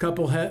a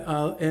couple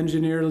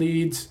engineer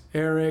leads,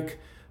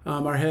 Eric,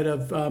 our head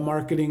of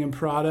marketing and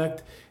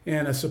product,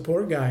 and a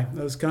support guy.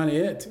 That was kind of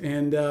it.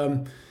 And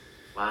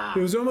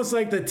it was almost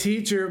like the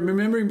teacher,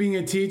 remembering being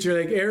a teacher,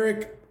 like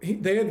Eric,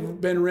 they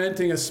had been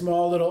renting a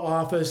small little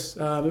office.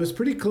 It was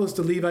pretty close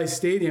to Levi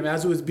Stadium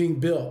as it was being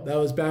built. That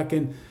was back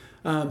in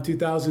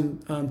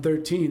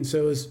 2013. So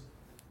it was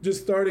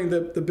just starting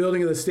the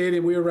building of the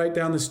stadium. We were right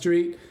down the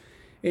street,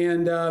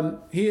 and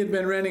he had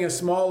been renting a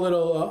small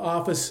little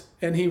office,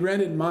 and he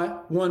rented my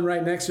one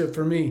right next to it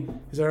for me.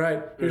 He's all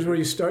right, here's where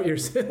you start your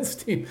sales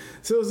team.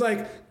 So it was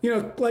like,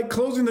 like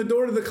closing the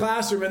door to the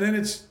classroom, and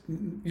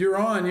then you're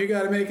on. You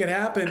got to make it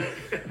happen.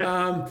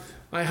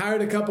 I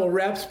hired a couple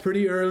reps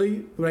pretty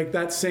early, like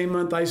that same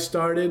month I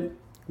started.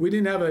 We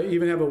didn't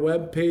even have a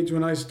web page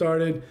when I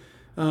started.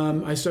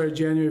 I started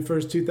January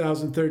 1st,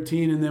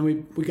 2013, and then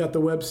we got the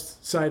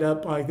website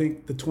up, I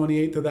think, the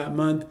 28th of that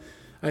month.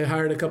 I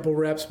hired a couple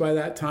reps by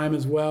that time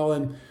as well,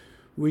 and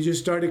we just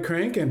started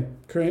cranking,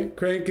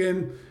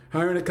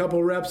 hiring a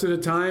couple reps at a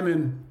time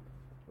and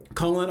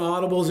calling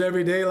audibles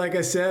every day, like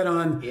I said,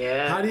 on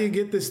how do you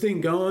get this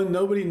thing going?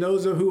 Nobody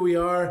knows who we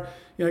are.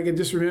 I can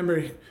just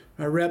remember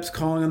our reps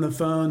calling on the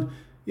phone,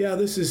 "Yeah,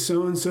 this is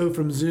so-and-so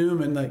from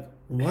Zoom," and like,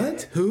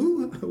 "What?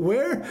 Who?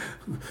 Where?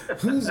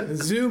 Who's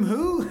Zoom?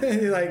 Who?"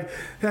 Like,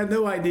 had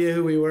no idea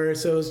who we were.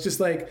 So it was just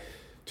like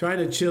trying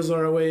to chisel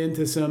our way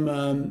into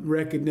some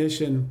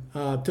recognition.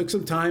 Took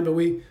some time, but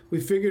we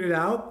figured it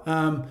out.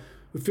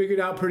 We figured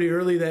out pretty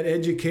early that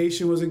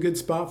education was a good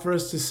spot for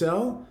us to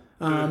sell.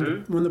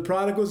 When the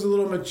product was a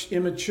little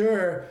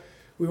immature,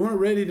 we weren't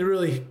ready to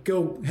really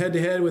go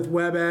head-to-head with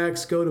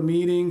WebEx,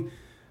 GoToMeeting.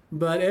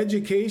 But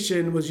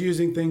education was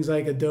using things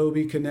like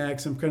Adobe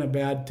Connect, some kind of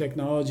bad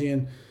technology,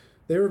 and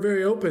they were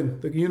very open.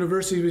 The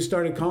universities we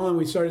started calling,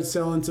 we started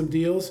selling some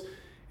deals.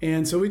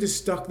 And so we just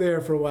stuck there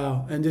for a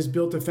while and just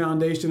built a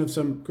foundation of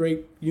some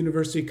great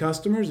university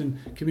customers and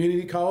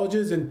community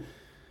colleges. And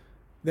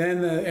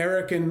then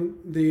Eric and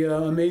the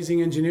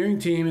amazing engineering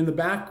team in the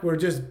back were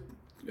just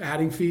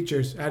adding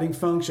features, adding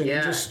function,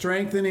 and just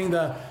strengthening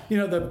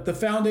the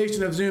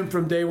foundation of Zoom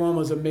from day one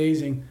was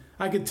amazing.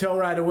 I could tell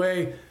right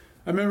away.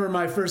 I remember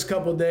my first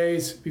couple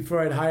days before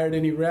I'd hired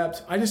any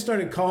reps, I just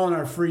started calling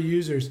our free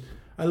users.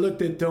 I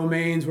looked at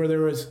domains where there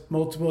was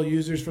multiple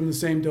users from the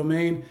same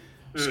domain.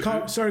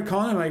 Started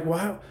calling them like,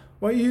 why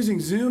are you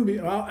using Zoom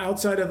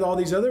outside of all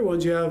these other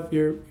ones you have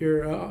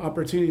your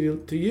opportunity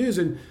to use?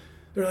 And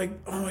they're like,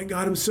 oh my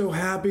God, I'm so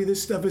happy.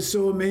 This stuff is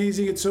so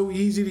amazing. It's so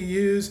easy to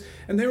use.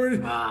 And they were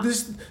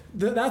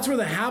that's where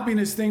the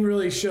happiness thing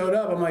really showed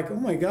up. I'm like, oh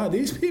my God,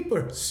 these people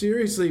are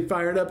seriously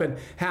fired up and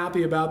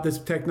happy about this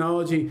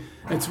technology.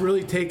 It's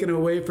really taken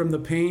away from the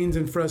pains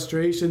and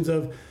frustrations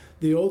of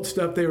the old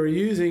stuff they were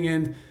using.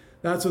 And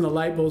that's when the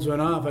light bulbs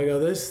went off. I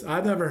go,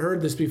 I've never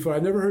heard this before.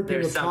 I've never heard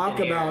people talk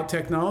about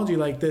technology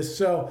like this.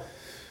 So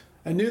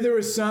I knew there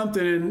was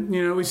something,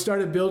 and we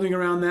started building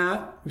around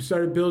that. We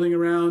started building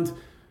around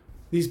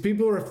these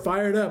people are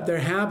fired up. They're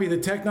happy. The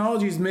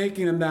technology is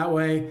making them that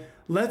way.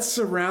 Let's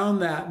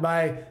surround that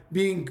by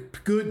being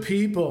good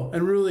people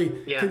and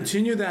really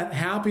continue that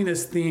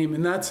happiness theme.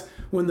 And that's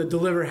when the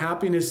Deliver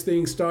Happiness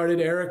thing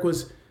started. Eric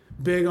was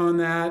big on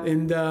that.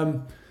 And,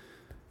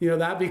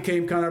 that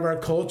became kind of our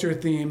culture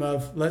theme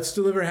of let's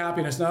deliver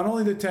happiness, not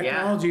only the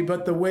technology,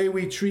 but the way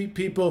we treat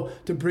people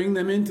to bring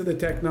them into the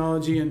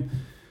technology. And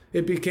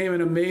it became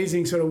an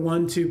amazing sort of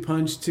 1-2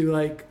 punch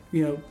to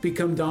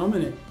become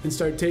dominant and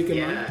start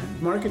taking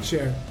market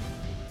share.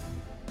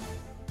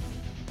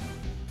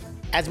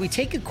 As we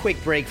take a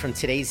quick break from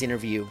today's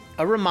interview,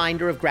 a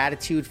reminder of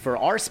gratitude for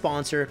our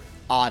sponsor,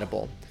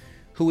 Audible,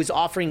 who is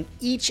offering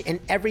each and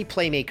every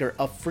Playmaker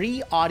a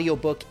free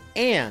audiobook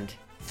and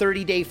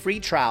 30-day free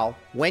trial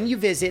when you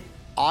visit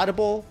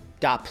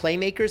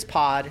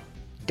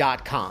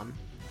audible.playmakerspod.com.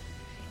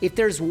 If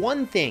there's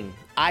one thing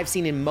I've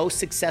seen in most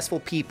successful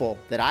people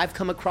that I've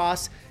come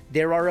across,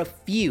 there are a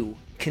few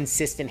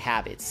consistent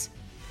habits,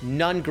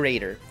 none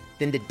greater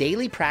than the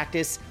daily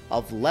practice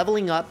of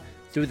leveling up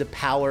through the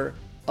power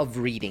of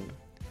reading.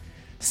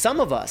 Some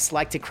of us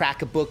like to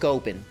crack a book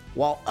open,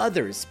 while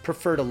others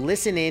prefer to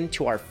listen in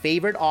to our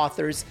favorite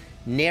authors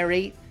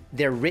narrate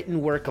their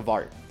written work of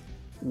art.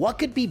 What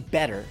could be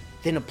better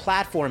than a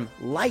platform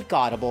like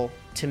Audible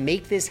to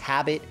make this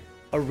habit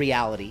a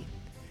reality?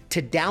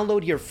 To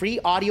download your free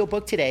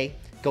audiobook today,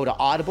 go to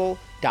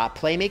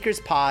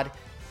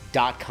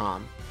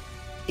audible.playmakerspod.com.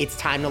 It's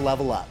time to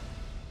level up.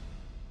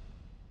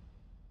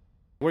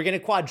 We're going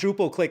to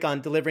quadruple click on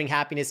delivering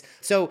happiness.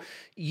 So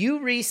you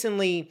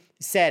recently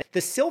said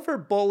the silver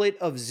bullet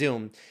of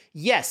Zoom.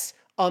 Yes,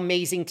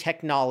 amazing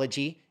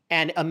technology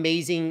and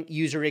amazing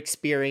user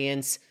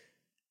experience.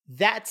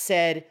 That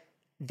said,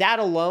 that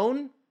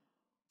alone,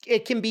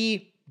 it can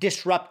be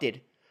disrupted.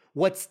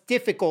 What's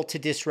difficult to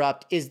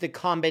disrupt is the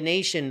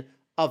combination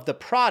of the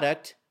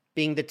product,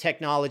 being the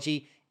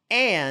technology,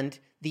 and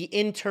the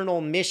internal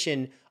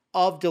mission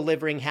of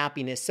delivering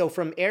happiness. So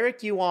from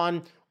Eric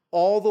Yuan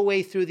all the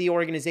way through the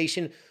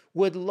organization,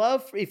 would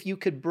love if you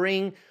could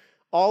bring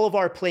all of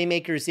our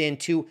Playmakers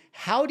into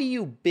how do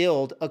you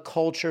build a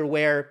culture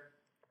where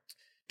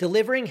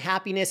delivering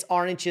happiness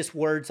aren't just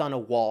words on a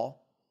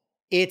wall.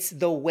 It's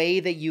the way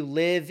that you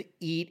live,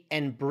 eat,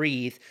 and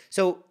breathe.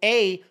 So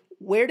A,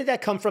 where did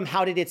that come from?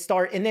 How did it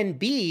start? And then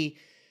B,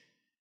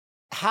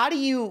 how do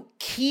you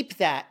keep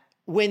that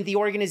when the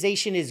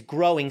organization is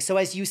growing? So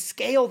as you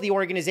scale the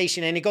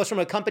organization and it goes from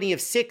a company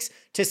of 6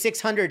 to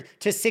 600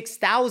 to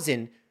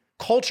 6,000,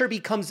 culture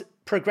becomes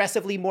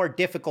progressively more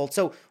difficult.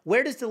 So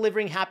where does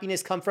delivering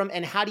happiness come from,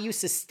 and how do you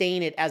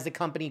sustain it as the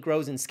company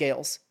grows and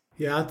scales?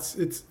 Yeah,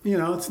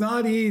 it's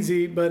not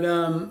easy, but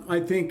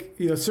I think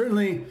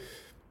certainly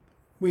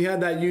we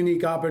had that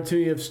unique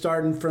opportunity of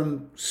starting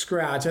from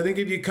scratch. I think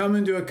if you come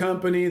into a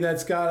company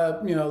that's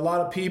got a lot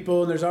of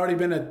people and there's already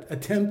been an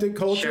attempt at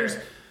cultures,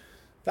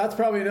 that's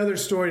probably another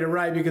story to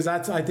write, because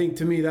I think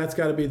to me that's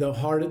got to be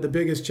the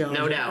biggest challenge.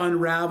 No doubt.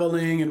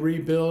 Unraveling and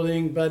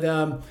rebuilding,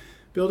 but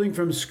building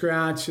from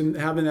scratch and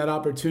having that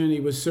opportunity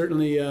was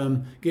certainly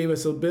gave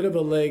us a bit of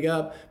a leg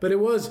up. But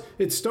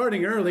it's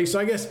starting early. So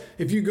I guess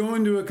if you go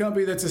into a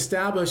company that's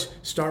established,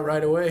 start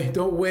right away.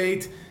 Don't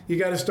wait. You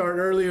got to start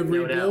early of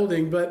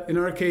rebuilding. But in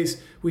our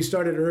case, we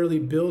started early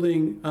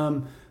building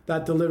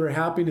that Deliver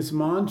Happiness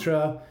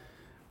mantra.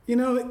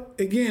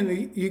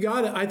 Again,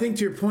 I think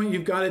to your point,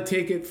 you've got to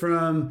take it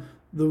from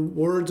the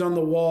words on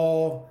the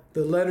wall,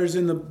 the letters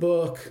in the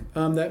book,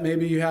 that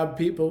maybe you have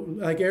people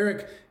like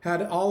Eric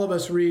had all of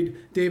us read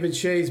David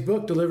Shea's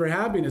book, Deliver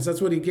Happiness.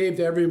 That's what he gave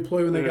to every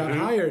employee when they got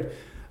hired,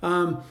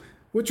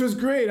 which was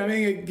great. I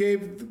mean, it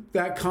gave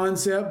that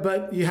concept,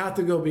 but you have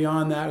to go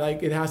beyond that.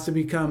 Like, it has to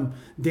become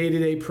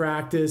day-to-day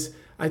practice.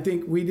 I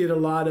think we did a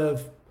lot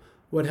of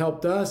what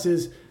helped us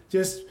is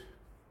just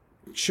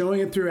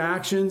showing it through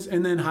actions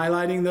and then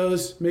highlighting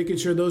those, making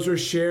sure those are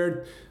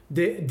shared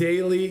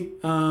daily.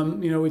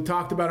 We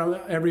talked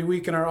about every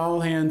week in our all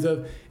hands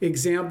of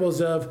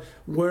examples of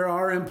where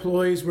our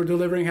employees were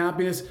delivering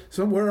happiness,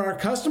 so where our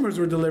customers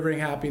were delivering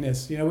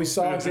happiness. We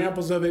saw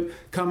examples of it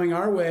coming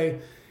our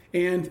way,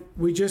 and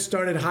we just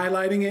started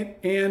highlighting it.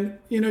 And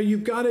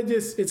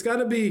it's got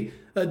to be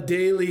a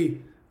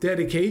daily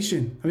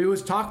dedication. I mean, it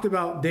was talked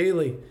about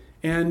daily,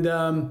 and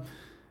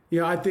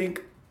I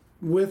think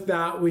with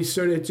that,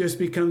 it just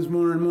becomes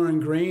more and more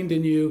ingrained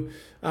in you.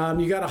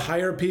 You got to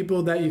hire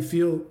people that you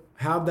feel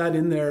have that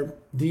in their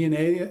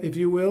DNA, if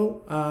you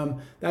will.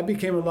 That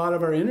became a lot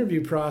of our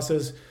interview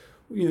process.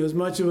 As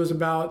much as it was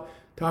about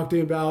talk to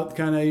me about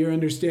kind of your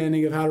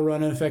understanding of how to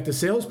run an effective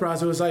sales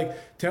process. It was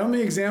like, tell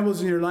me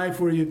examples in your life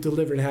where you've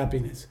delivered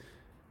happiness.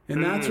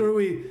 And that's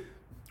where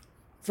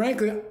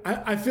frankly,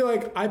 I feel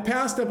like I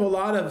passed up a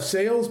lot of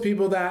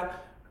salespeople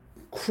that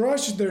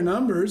crushed their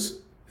numbers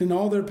in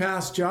all their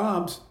past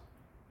jobs.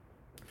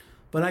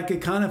 But I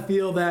could kind of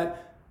feel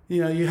that,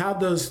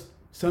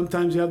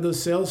 sometimes you have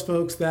those sales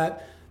folks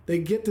that they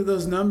get to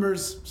those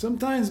numbers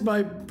sometimes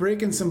by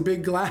breaking some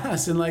big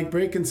glass and like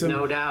breaking some,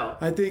 no doubt.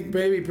 I think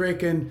maybe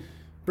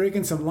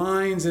breaking some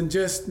lines and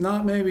just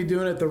not maybe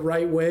doing it the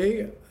right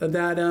way.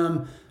 That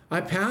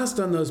I passed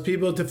on those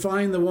people to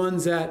find the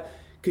ones that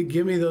could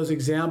give me those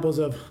examples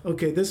of,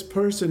 okay, this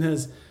person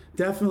has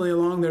definitely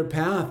along their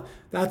path,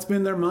 that's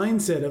been their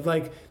mindset of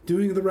like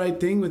doing the right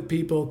thing with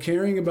people,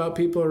 caring about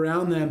people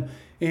around them.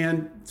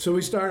 And so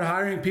we started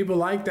hiring people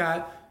like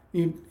that.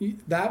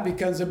 That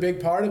becomes a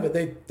big part of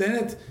it.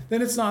 Then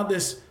it's not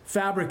this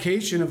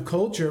fabrication of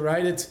culture,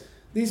 right? It's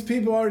these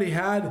people already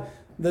had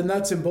the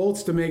nuts and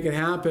bolts to make it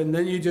happen.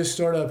 Then you just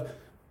sort of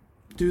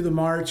do the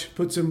march,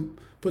 put some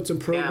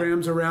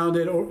programs around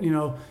it,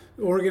 or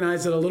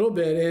organize it a little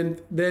bit,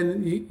 and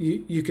then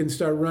you can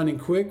start running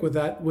quick with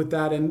that,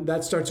 and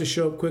that starts to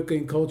show up quickly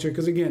in culture.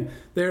 Because again,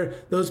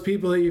 those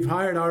people that you've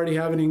hired already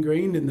have it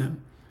ingrained in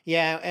them.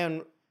 Yeah,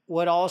 and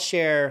what I'll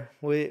share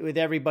with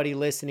everybody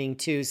listening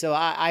too. So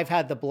I've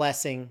had the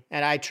blessing,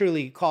 and I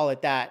truly call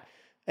it that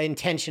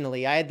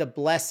intentionally. I had the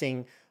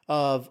blessing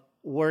of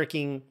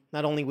working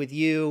not only with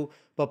you,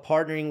 but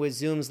partnering with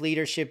Zoom's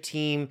leadership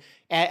team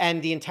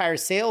and the entire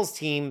sales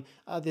team.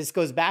 This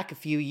goes back a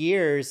few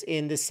years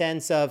in the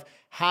sense of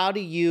how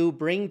do you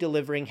bring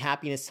delivering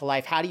happiness to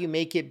life? How do you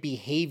make it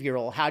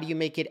behavioral? How do you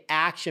make it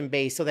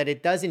action-based so that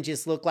it doesn't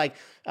just look like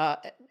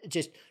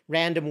just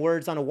random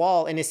words on a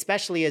wall? And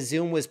especially as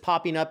Zoom was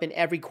popping up in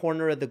every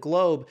corner of the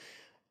globe,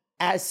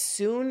 as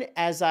soon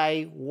as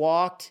I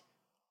walked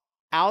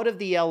out of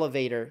the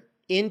elevator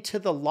into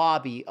the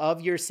lobby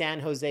of your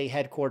San Jose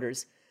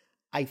headquarters,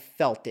 I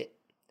felt it.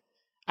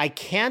 I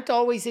can't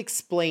always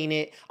explain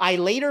it. I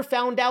later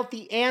found out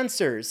the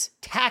answers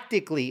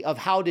tactically of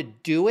how to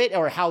do it,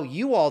 or how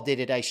you all did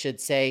it, I should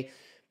say,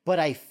 but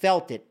I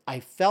felt it. I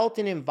felt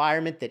an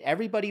environment that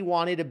everybody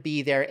wanted to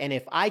be there. And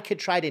if I could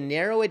try to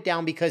narrow it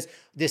down, because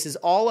this is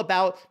all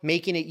about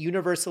making it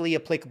universally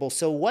applicable.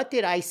 So what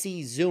did I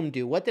see Zoom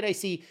do? What did I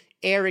see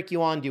Eric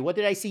Yuan do? What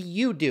did I see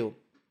you do?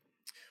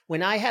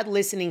 When I had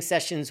listening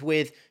sessions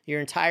with your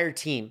entire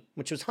team,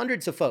 which was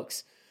hundreds of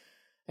folks,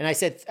 and I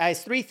said, I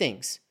asked three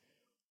things.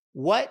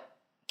 What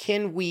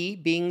can we,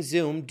 being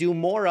Zoom, do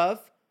more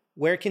of?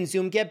 Where can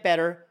Zoom get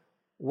better?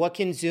 What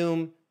can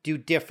Zoom do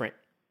different?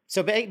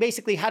 So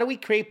basically, how do we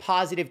create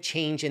positive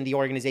change in the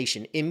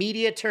organization?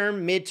 Immediate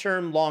term,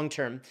 midterm, long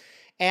term.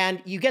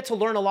 And you get to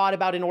learn a lot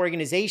about an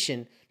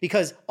organization,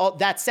 because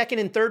that second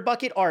and third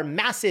bucket are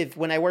massive.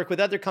 When I work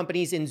with other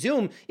companies in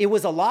Zoom, it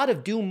was a lot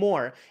of do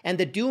more. And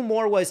the do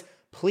more was,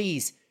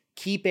 please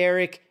keep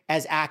Eric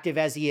as active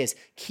as he is.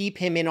 Keep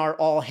him in our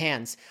all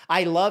hands.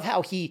 I love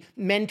how he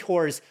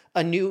mentors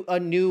a new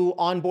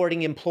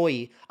onboarding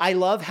employee. I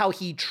love how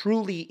he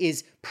truly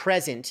is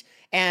present.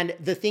 And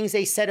the things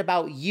they said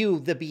about you,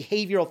 the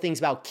behavioral things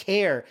about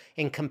care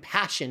and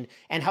compassion,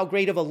 and how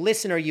great of a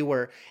listener you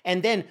were.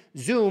 And then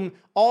Zoom,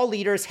 all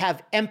leaders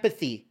have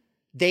empathy.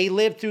 They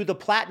live through the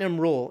platinum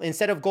rule.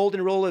 Instead of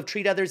golden rule of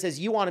treat others as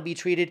you want to be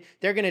treated,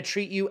 they're going to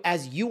treat you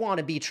as you want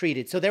to be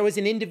treated. So there was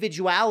an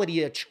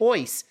individuality, a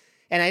choice.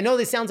 And I know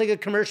this sounds like a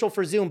commercial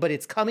for Zoom, but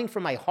it's coming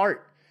from my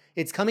heart.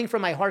 It's coming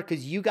from my heart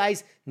because you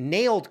guys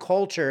nailed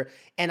culture.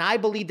 And I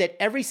believe that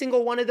every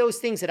single one of those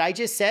things that I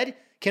just said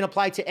can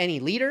apply to any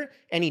leader,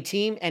 any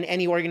team, and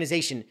any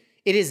organization.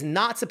 It is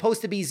not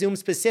supposed to be Zoom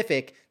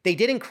specific. They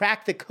didn't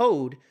crack the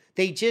code.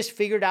 They just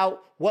figured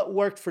out what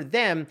worked for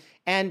them.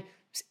 And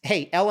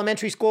hey,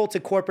 elementary school to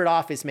corporate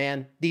office,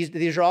 man.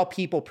 These are all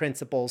people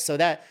principles. So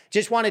that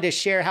just wanted to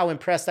share how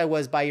impressed I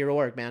was by your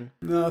org, man.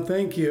 No,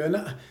 thank you. And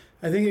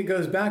I think it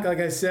goes back, like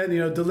I said,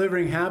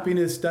 delivering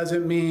happiness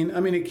doesn't mean,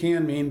 it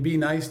can mean be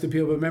nice to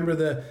people. But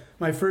remember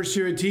my first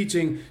year of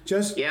teaching,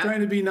 trying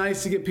to be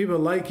nice to get people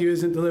to like you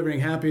isn't delivering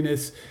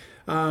happiness.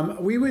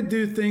 We would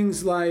do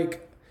things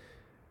like,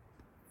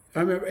 I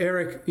remember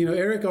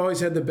Eric always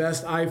had the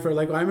best eye for,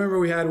 I remember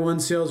we had one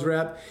sales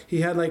rep,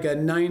 he had like a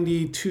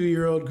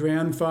 92-year-old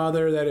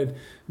grandfather that had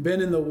been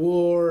in the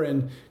war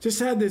and just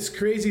had this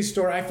crazy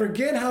story. I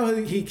forget how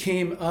he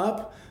came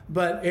up,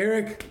 but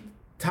Eric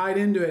tied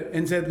into it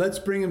and said, let's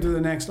bring him to the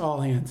next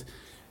all hands.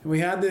 And we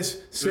had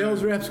this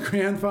sales rep's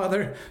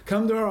grandfather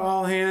come to our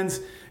all hands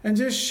and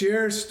just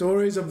share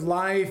stories of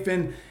life.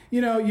 And,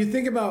 you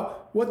think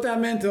about what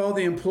that meant to all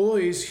the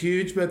employees,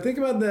 huge, but think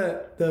about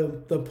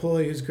the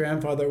employee whose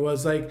grandfather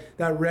was, like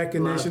that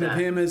recognition of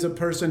him as a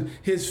person,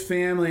 his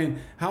family, and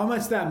how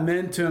much that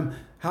meant to him,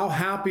 how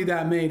happy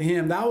that made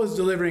him. That was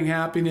delivering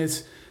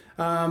happiness.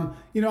 I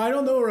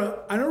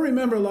don't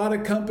remember a lot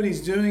of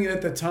companies doing it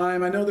at the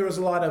time. I know there was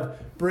a lot of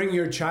bring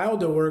your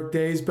child to work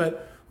days,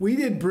 but we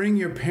did bring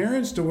your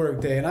parents to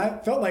work day. And I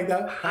felt like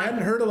that. I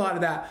hadn't heard a lot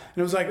of that. And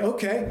it was like,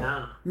 okay,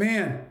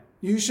 man,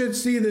 you should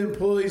see the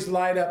employees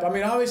light up. I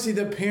mean, obviously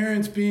the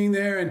parents being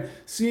there and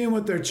seeing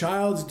what their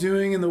child's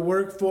doing in the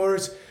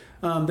workforce,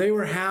 they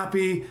were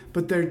happy,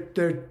 but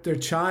their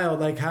child,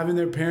 like having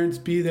their parents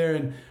be there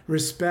and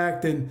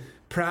respect and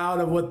proud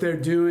of what they're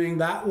doing,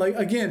 that, like,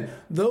 again,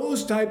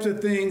 those types of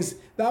things,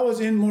 that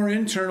was more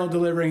internal,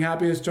 delivering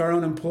happiness to our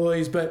own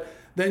employees. But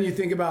then you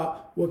think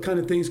about what kind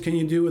of things can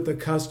you do with a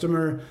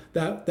customer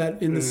that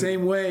in the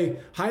same way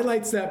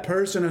highlights that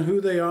person and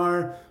who they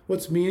are,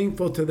 what's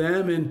meaningful to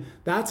them. And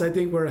that's, I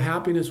think, where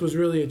happiness was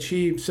really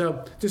achieved.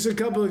 So just a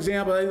couple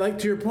examples. I like,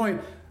 to your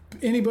point,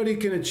 anybody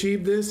can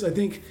achieve this. I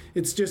think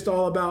it's just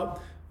all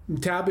about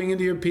tapping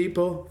into your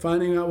people,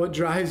 finding out what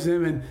drives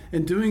them,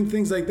 and doing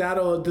things like that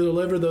will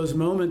deliver those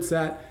moments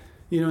that,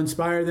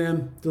 inspire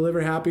them,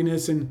 deliver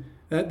happiness, and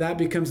that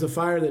becomes the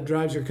fire that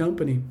drives your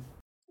company.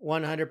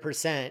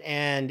 100%.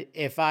 And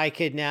if I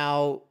could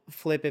now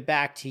flip it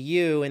back to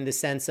you in the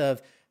sense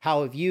of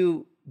how have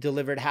you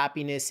delivered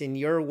happiness in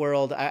your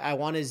world, I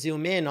want to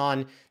zoom in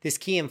on this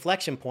key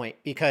inflection point,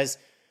 because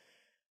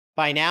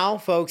by now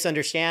folks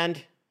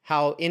understand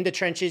how in the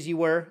trenches you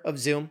were of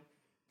Zoom.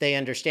 They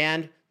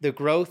understand the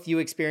growth you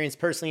experienced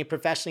personally and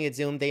professionally at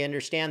Zoom. They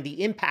understand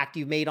the impact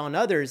you've made on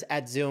others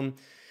at Zoom.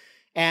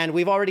 And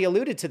we've already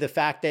alluded to the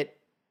fact that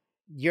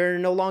you're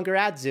no longer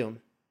at Zoom.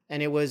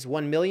 And it was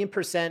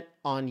 1,000,000%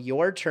 on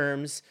your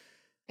terms.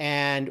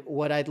 And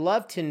what I'd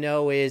love to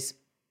know is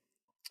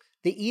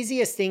the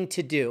easiest thing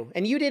to do.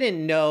 And you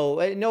didn't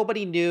know,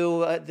 nobody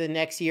knew the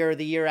next year or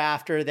the year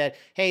after that,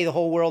 hey, the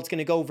whole world's going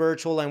to go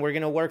virtual and we're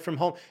going to work from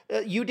home.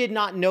 You did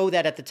not know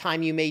that at the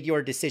time you made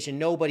your decision.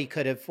 Nobody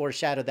could have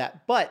foreshadowed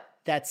that. But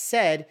that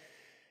said,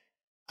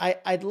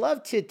 I'd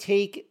love to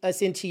take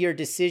us into your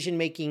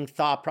decision-making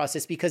thought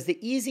process, because the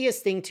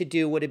easiest thing to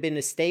do would have been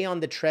to stay on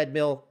the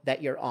treadmill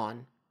that you're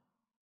on,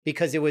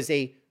 because it was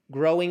a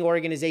growing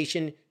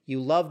organization. You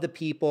love the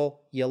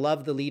people, you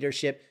love the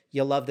leadership,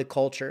 you love the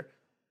culture.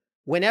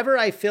 Whenever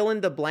I fill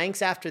in the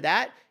blanks after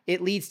that,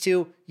 it leads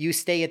to you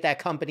stay at that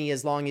company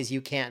as long as you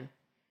can.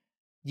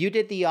 You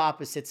did the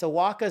opposite. So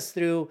walk us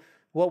through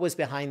what was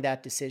behind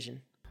that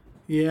decision.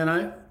 Yeah, and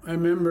I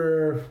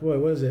remember, what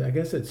was it? I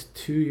guess it's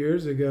 2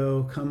 years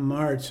ago, come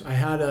March,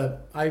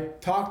 I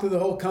talked to the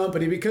whole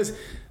company, because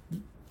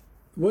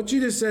what you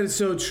just said is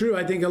so true.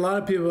 I think a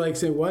lot of people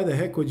say, why the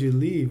heck would you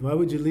leave? Why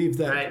would you leave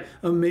that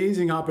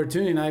amazing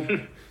opportunity? And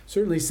I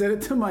certainly said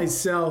it to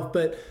myself,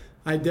 but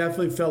I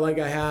definitely felt like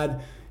I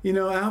had,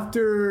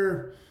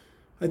 after,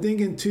 I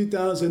think in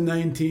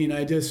 2019,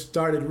 I just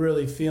started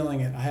really feeling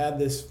it. I had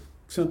this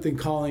something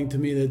calling to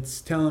me that's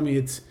telling me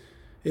it's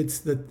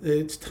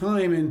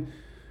time. And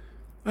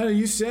I know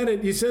you said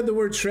it. You said the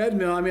word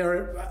treadmill. I mean,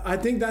 I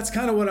think that's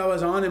kind of what I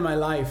was on in my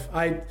life.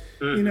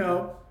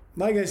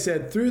 Like I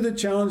said, through the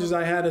challenges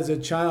I had as a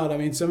child, I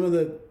mean, some of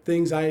the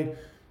things I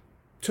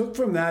took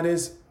from that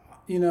is,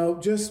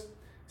 just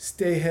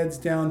stay heads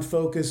down,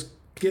 focus,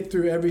 get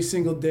through every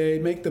single day,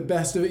 make the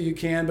best of it you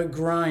can, but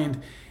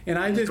grind. And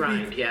I just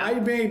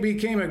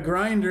became a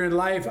grinder in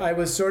life. I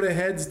was sort of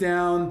heads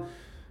down,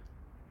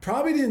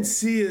 probably didn't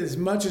see as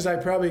much as I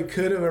probably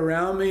could have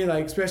around me,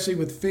 like especially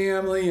with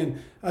family,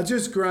 and I was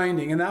just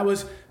grinding. And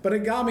but it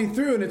got me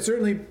through, and it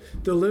certainly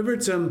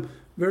delivered some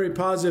very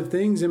positive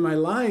things in my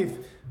life.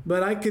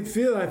 But I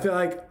feel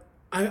like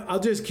I'll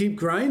just keep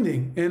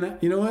grinding. And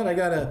you know what? I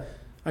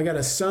got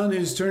a son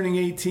who's turning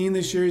 18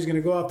 this year. He's going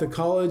to go off to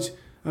college.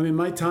 I mean,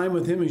 my time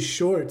with him is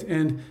short.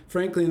 And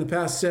frankly, in the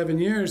past 7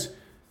 years,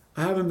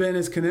 I haven't been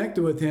as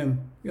connected with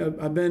him.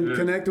 I've been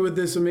connected with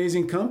this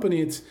amazing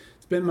company. It's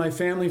been my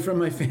family from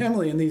my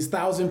family, and these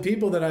 1,000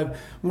 people that I'm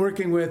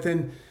working with.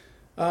 And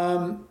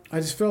I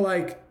just feel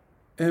like,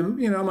 and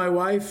my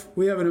wife,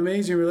 we have an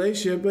amazing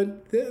relationship,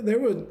 but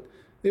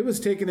it was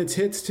taking its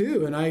hits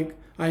too. And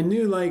I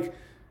knew, like,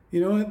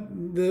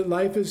 what, the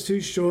life is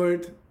too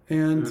short,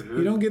 and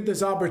you don't get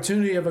this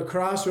opportunity of a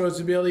crossroads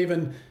to be able to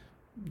even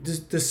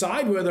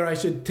decide whether I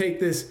should take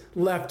this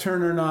left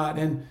turn or not,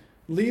 and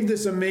leave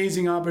this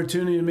amazing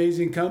opportunity,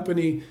 amazing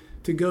company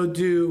to go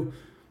do.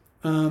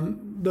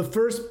 The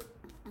first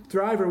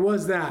driver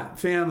was that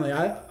family.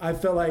 I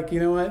felt like,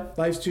 what,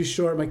 life's too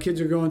short. My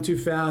kids are growing too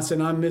fast,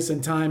 and I'm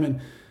missing time,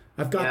 and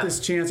I've got this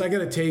chance. I got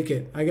to take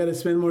it. I got to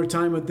spend more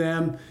time with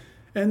them.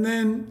 And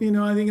then,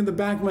 I think in the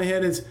back of my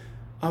head is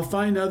I'll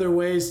find other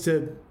ways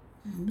to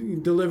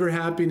deliver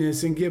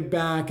happiness and give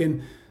back.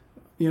 And,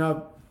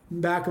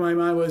 back of my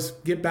mind was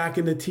get back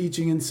into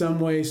teaching in some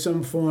way,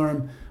 some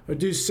form, or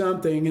do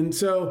something. And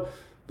so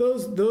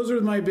those were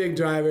my big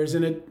drivers.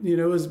 And it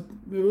was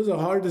a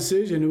hard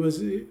decision. It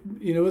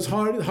was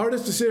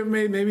hardest decision I've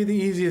made, maybe the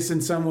easiest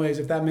in some ways,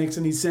 if that makes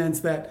any sense.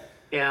 That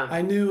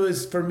I knew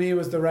was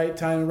the right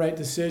time and right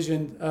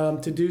decision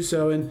to do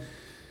so. And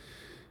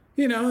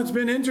it's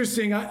been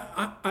interesting.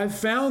 I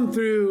found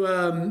through,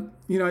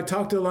 I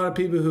talked to a lot of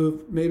people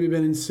who've maybe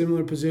been in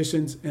similar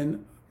positions,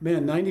 and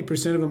man,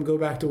 90% of them go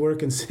back to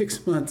work in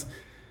 6 months.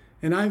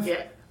 And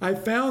I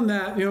found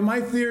that,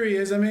 my theory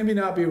is, I maybe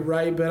not be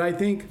right, but I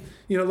think,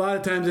 a lot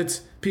of times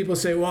it's people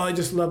say, well, I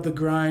just love the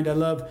grind. I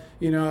love,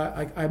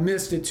 I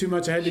missed it too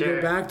much. I had to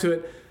go back to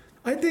it.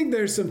 I think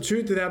there's some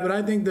truth to that, but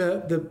I think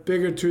the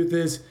bigger truth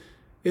is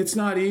it's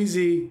not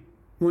easy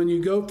when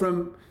you go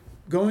from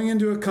going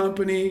into a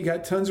company, you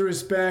got tons of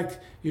respect,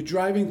 you're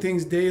driving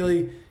things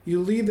daily, you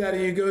leave that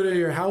and you go to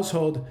your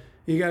household,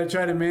 you got to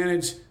try to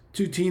manage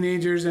 2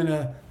 teenagers and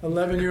a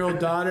 11-year-old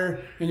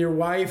daughter and your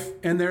wife,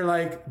 and they're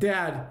like,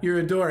 Dad, you're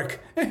a dork.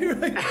 And you're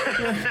like,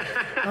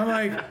 I'm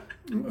like,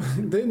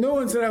 no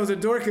one said I was a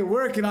dork at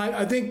work, and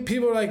I think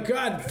people are like,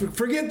 God,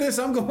 forget this,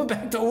 I'm going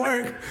back to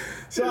work.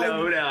 So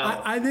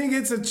I think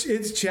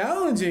it's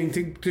challenging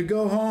to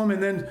go home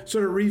and then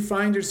sort of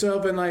re-find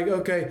yourself and like,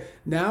 okay,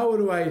 now what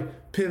do I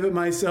pivot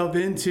myself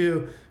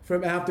into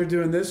from after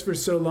doing this for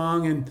so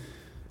long, and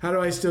how do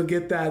I still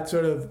get that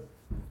sort of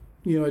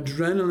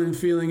adrenaline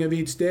feeling of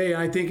each day?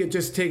 I think it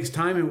just takes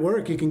time and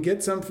work. You can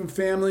get some from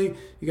family.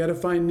 You got to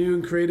find new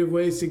and creative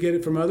ways to get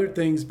it from other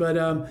things. But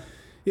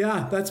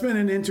yeah, that's been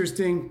an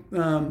interesting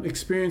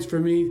experience for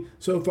me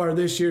so far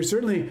this year.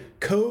 Certainly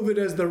COVID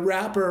as the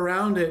wrapper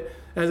around it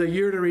as a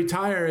year to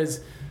retire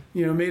has,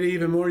 made it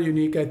even more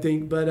unique, I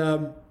think. But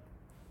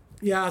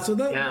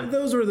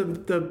those were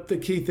the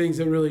key things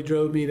that really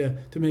drove me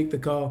to make the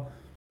call.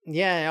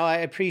 Yeah, no, I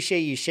appreciate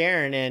you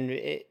sharing.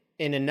 And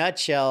in a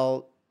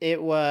nutshell,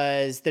 it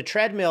was the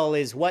treadmill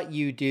is what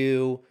you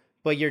do,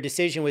 but your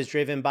decision was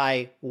driven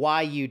by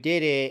why you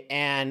did it.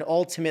 And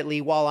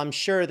ultimately, while I'm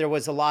sure there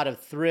was a lot of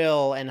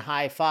thrill and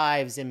high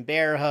fives and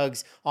bear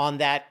hugs on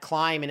that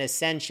climb and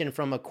ascension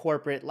from a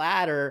corporate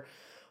ladder,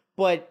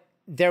 but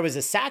there was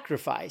a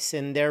sacrifice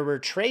and there were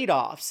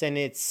trade-offs. And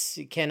it's,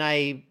 can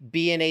I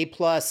be an A+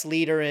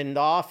 leader in the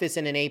office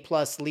and an A+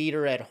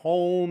 leader at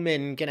home?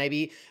 And can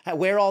I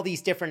wear all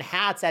these different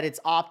hats at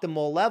its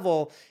optimal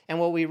level? And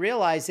what we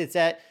realized is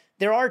that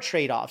there are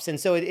trade-offs. And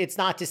so it's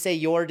not to say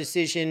your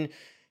decision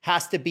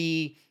has to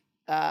be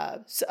a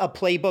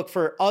playbook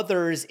for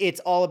others. It's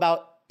all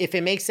about, if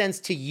it makes sense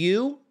to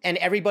you and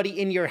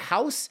everybody in your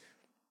house,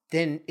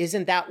 then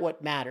isn't that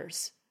what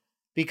matters?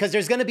 Because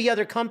there's going to be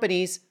other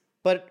companies,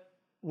 but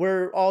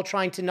we're all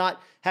trying to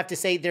not have to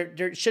say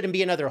there shouldn't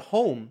be another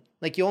home.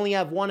 Like you only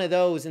have one of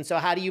those. And so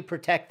how do you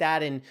protect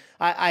that? And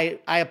I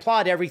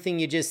applaud everything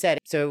you just said.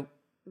 So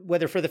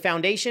whether for the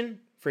foundation,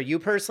 for you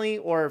personally,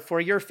 or for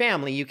your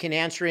family, you can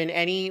answer in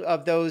any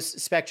of those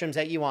spectrums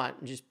that you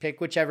want. Just pick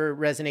whichever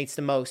resonates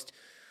the most.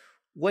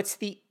 What's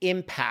the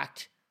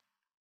impact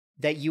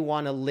that you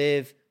want to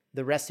live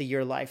the rest of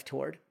your life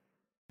toward?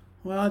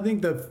 Well, I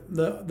think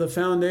the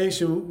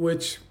foundation,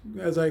 which,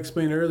 as I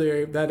explained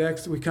earlier,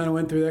 we kind of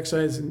went through the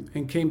exercise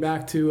and came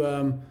back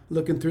to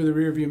looking through the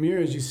rearview mirror,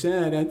 as you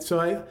said. And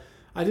so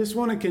I just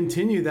want to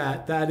continue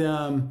that. I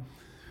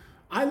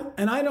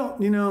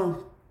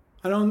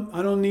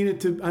don't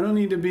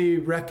need to be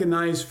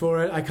recognized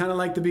for it. I kind of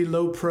like to be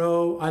low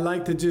pro. I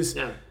like to just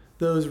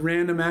those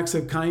random acts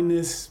of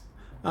kindness.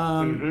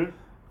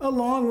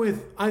 Along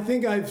with, I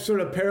think I've sort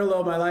of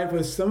paralleled my life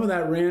with some of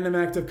that random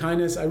act of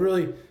kindness. I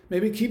really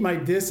maybe keep my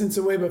distance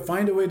away, but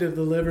find a way to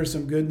deliver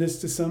some goodness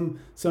to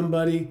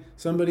somebody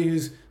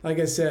who's, like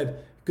I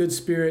said, good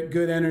spirit,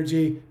 good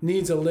energy,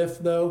 needs a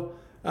lift though.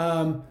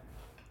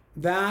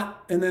 That,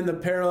 and then the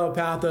parallel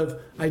path of,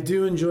 I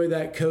do enjoy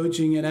that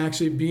coaching and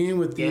actually being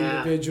with the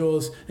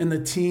individuals and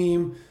the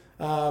team.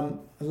 I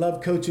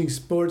love coaching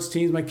sports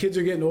teams. My kids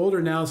are getting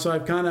older now, so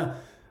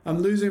I'm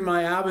losing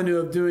my avenue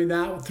of doing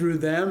that through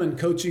them and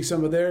coaching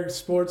some of their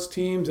sports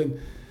teams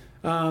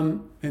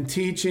and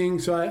teaching.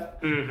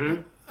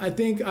 So I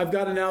think I've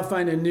got to now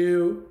find a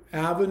new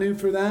avenue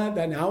for that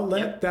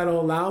outlet that'll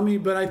allow me.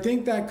 But I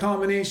think that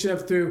combination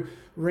of through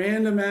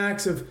random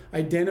acts of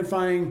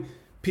identifying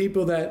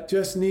people that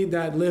just need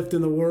that lift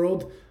in the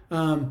world,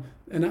 and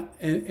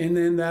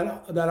then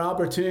that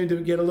opportunity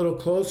to get a little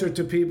closer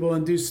to people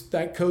and do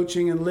that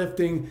coaching and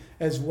lifting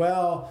as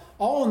well,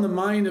 all in the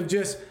mind of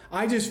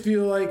I just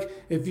feel like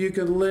if you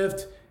could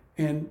lift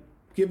and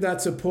give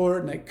that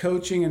support and that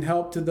coaching and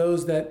help to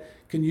those that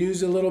can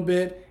use a little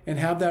bit and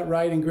have that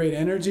right and great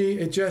energy,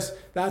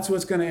 that's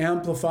what's going to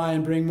amplify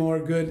and bring more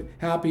good,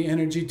 happy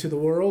energy to the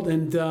world.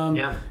 And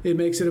it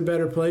makes it a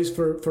better place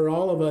for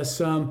all of us.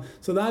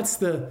 So that's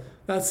the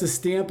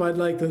stamp I'd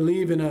like to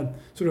leave in a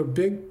sort of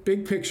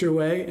big picture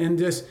way, and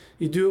just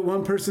you do it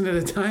one person at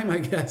a time, I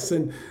guess.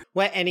 And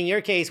in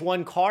your case,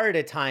 one car at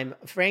a time.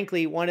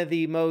 Frankly, one of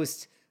the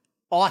most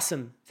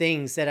awesome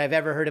things that I've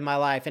ever heard in my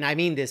life, and I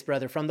mean this,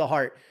 brother, from the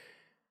heart.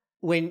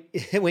 When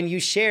you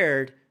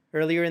shared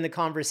earlier in the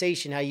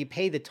conversation how you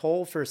pay the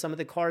toll for some of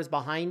the cars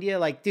behind you,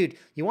 like, dude,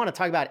 you want to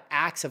talk about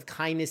acts of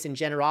kindness and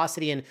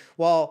generosity, and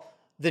while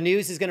the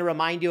news is going to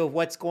remind you of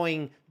what's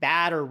going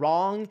bad or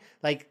wrong,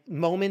 like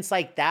moments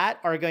like that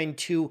are going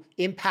to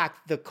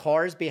impact the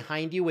cars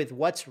behind you with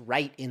what's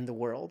right in the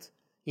world.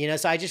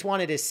 So I just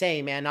wanted to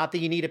say, man, not that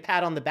you need a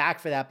pat on the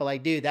back for that, but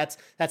like, dude, that's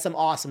some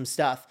awesome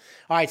stuff.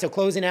 All right. So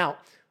closing out,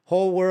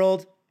 whole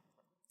world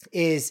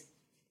is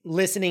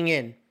listening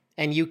in,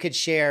 and you could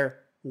share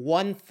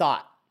one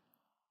thought.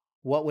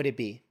 What would it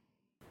be?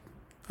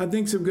 I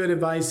think some good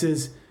advice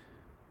is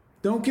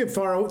don't get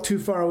too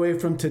far away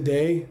from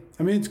today.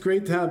 I mean, it's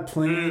great to have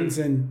plans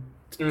and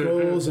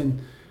goals,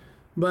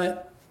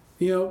 but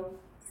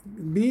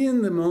be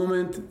in the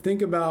moment.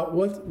 Think about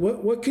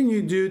what can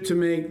you do to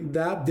make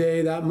that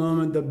day, that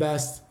moment, the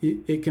best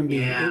it can be.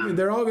 Yeah.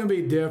 They're all going to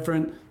be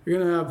different. You're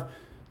going to have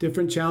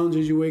different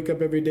challenges you wake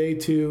up every day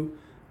to,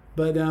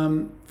 but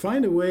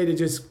find a way to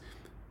just,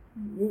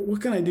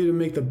 what can I do to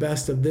make the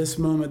best of this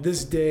moment,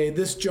 this day,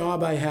 this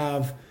job I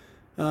have,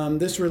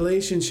 this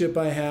relationship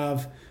I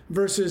have,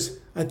 versus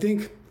I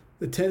think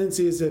the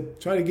tendency is to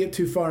try to get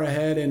too far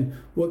ahead and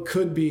what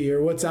could be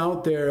or what's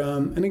out there.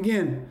 And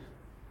again,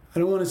 I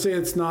don't want to say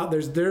it's not.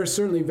 There's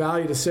certainly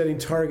value to setting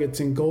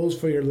targets and goals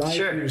for your life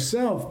and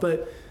yourself,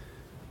 but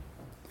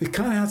it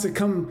kind of has to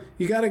come.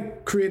 You got to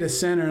create a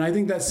center, and I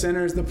think that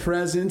center is the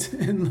present.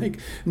 And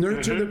like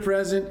nurture the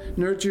present,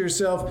 nurture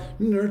yourself,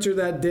 nurture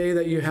that day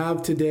that you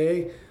have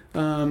today.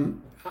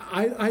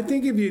 I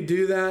think if you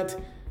do that,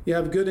 you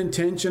have good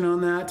intention on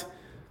that.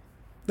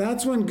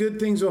 That's when good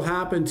things will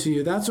happen to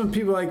you. That's when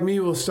people like me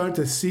will start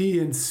to see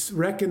and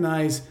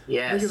recognize. Look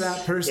at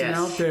that person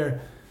out there.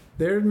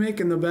 They're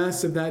making the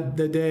best of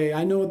the day.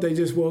 I know what they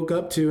just woke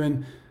up to,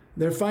 and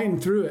they're fighting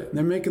through it.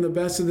 They're making the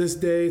best of this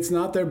day. It's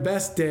not their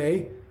best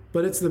day,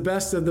 but it's the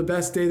best of the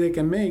best day they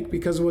can make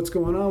because of what's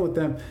going on with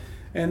them.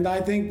 And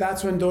I think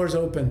that's when doors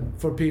open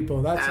for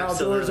people. That's how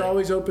doors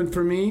always open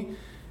for me.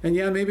 And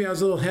yeah, maybe I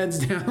was a little heads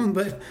down,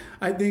 but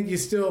I think you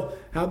still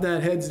have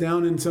that heads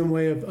down in some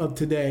way of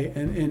today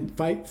and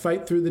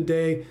fight through the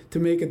day to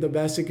make it the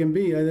best it can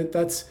be.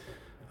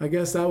 I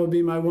guess that would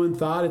be my one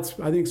thought. It's,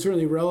 I think,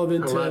 certainly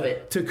relevant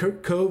to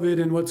COVID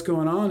and what's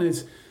going on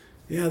is,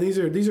 these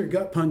are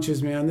gut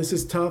punches, man. This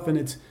is tough, and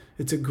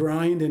it's a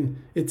grind,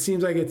 and it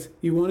seems like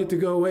you want it to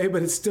go away,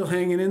 but it's still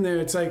hanging in there.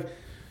 It's like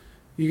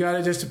you got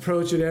to just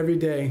approach it every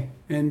day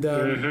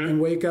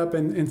and wake up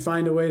and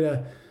find a way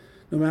to,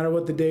 no matter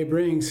what the day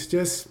brings,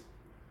 just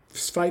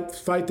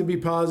fight to be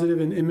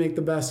positive and make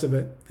the best of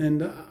it.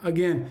 And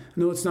again, I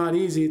know it's not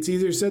easy. It's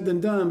easier said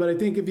than done, but I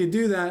think if you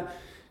do that,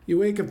 you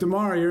wake up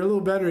tomorrow, you're a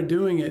little better at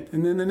doing it.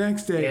 And then the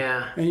next day,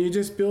 and you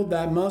just build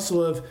that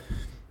muscle of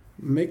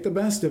make the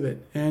best of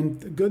it.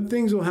 And good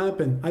things will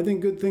happen. I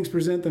think good things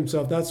present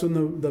themselves. That's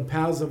when the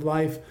paths of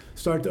life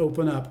start to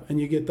open up and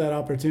you get that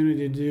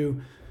opportunity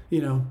to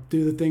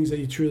do the things that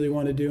you truly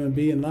want to do and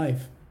be in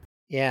life.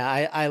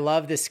 Yeah, I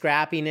love the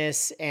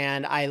scrappiness,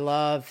 and I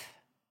love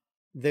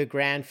the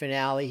grand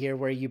finale here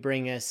where you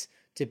bring us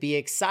to be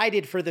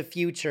excited for the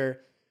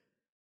future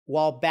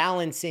while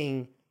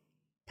balancing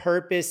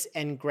purpose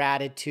and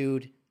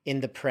gratitude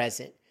in the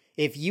present.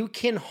 If you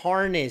can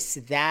harness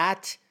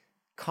that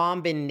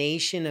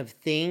combination of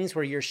things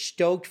where you're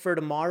stoked for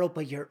tomorrow,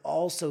 but you're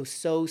also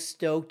so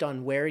stoked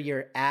on where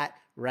you're at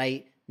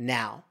right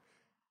now,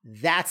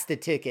 that's the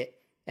ticket.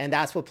 And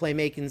that's what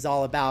playmaking is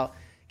all about.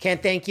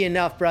 Can't thank you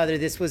enough, brother.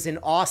 This was an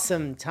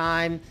awesome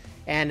time.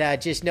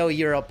 And just know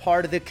you're a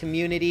part of the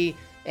community.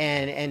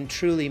 And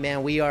truly,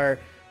 man,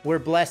 we're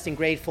blessed and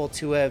grateful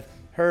to have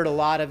heard a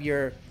lot of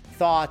your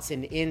thoughts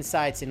and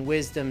insights and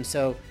wisdom.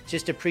 So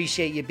just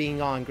appreciate you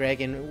being on,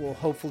 Greg, and we'll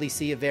hopefully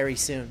see you very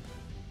soon.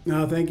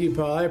 No, thank you,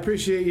 Paul. I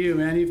appreciate you,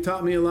 man. You've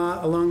taught me a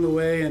lot along the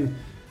way, and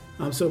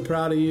I'm so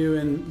proud of you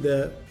and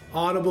the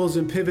audibles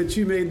and pivots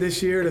you made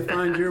this year to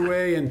find your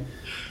way, and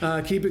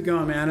keep it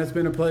going, man. It's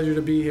been a pleasure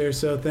to be here.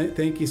 So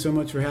thank you so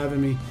much for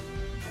having me.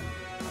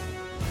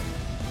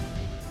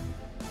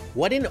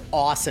 What an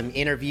awesome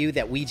interview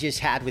that we just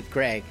had with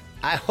Greg.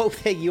 I hope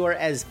that you are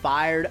as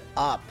fired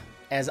up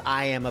as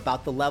I am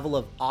about the level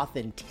of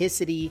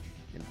authenticity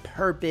and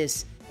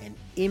purpose and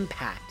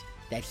impact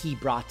that he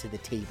brought to the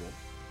table.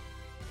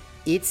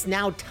 It's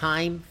now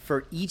time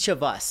for each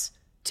of us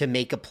to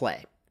make a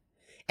play.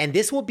 And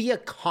this will be a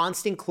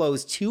constant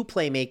close to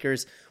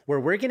Playmakers, where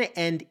we're going to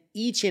end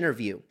each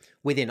interview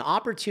with an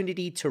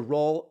opportunity to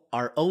roll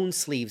our own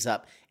sleeves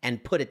up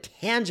and put a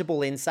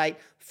tangible insight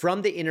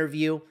from the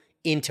interview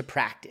into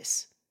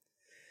practice.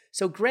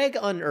 So Greg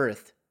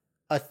unearthed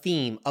a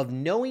theme of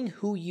knowing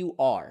who you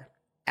are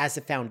as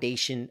a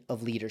foundation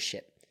of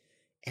leadership.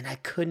 And I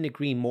couldn't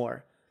agree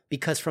more,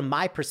 because from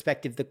my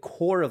perspective, the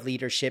core of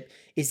leadership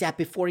is that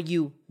before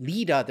you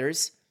lead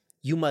others,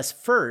 you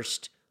must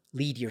first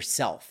lead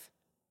yourself.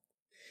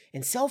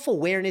 And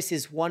self-awareness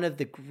is one of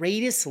the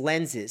greatest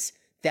lenses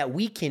that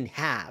we can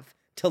have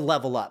to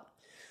level up.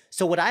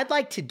 So what I'd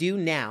like to do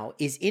now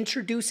is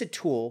introduce a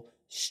tool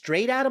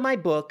straight out of my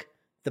book,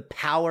 The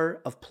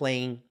Power of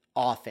Playing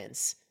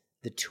Offense.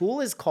 The tool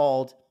is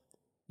called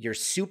your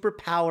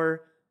Superpower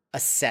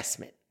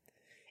Assessment.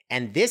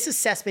 And this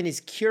assessment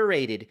is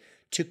curated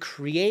to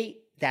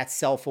create that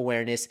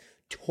self-awareness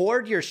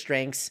toward your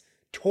strengths,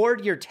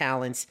 toward your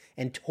talents,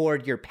 and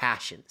toward your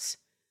passions.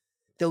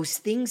 Those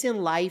things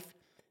in life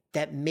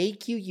that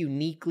make you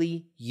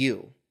uniquely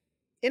you.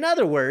 In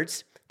other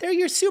words, they're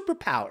your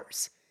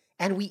superpowers,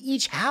 and we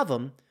each have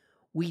them.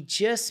 We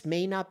just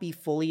may not be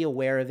fully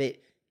aware of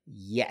it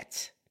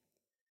yet.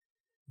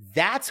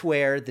 That's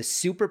where the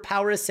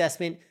Superpower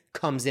Assessment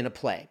comes into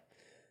play.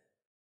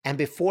 And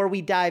before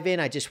we dive in,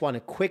 I just want to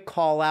quick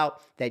call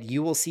out that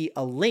you will see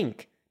a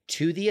link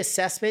to the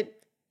assessment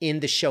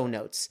in the show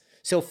notes.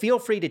 So feel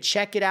free to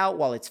check it out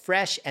while it's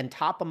fresh and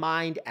top of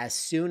mind as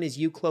soon as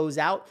you close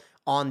out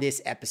on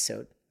this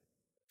episode.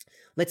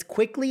 Let's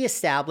quickly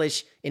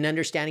establish an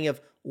understanding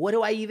of what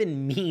do I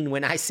even mean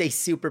when I say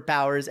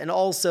superpowers, and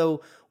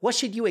also what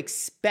should you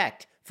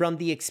expect from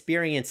the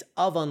experience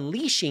of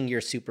unleashing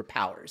your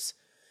superpowers.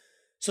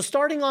 So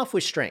starting off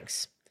with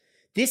strengths.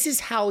 This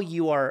is how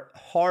you are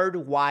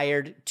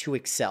hardwired to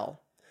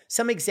excel.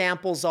 Some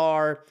examples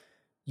are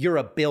you're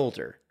a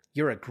builder,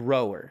 you're a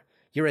grower,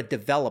 you're a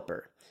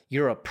developer,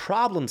 you're a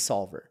problem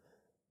solver.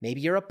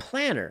 Maybe you're a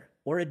planner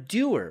or a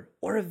doer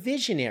or a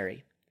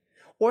visionary.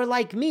 Or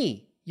like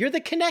me, you're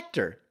the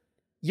connector.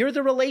 You're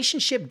the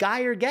relationship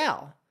guy or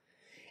gal.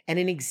 And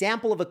an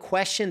example of a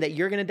question that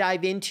you're going to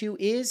dive into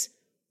is,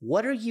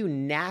 what are you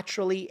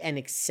naturally and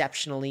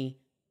exceptionally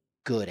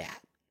good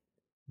at?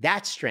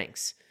 That's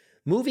strengths.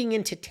 Moving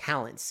into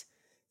talents,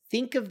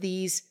 think of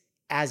these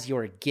as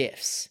your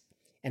gifts.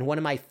 And one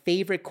of my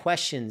favorite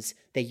questions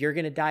that you're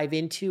going to dive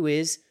into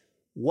is,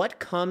 what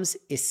comes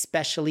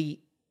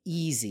especially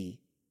easy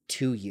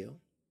to you?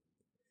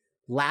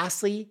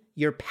 Lastly,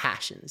 your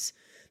passions,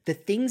 the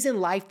things in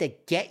life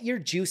that get your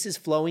juices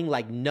flowing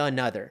like none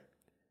other.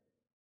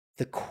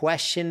 The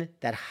question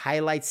that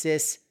highlights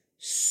this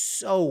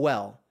so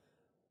well,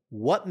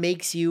 what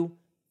makes you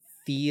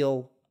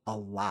feel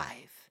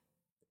alive?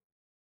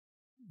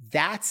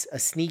 That's a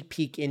sneak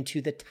peek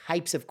into the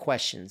types of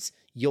questions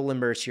you'll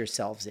immerse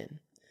yourselves in.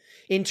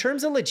 In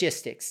terms of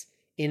logistics,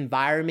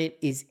 environment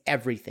is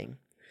everything.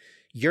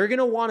 You're going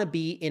to want to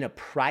be in a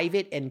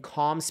private and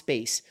calm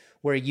space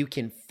where you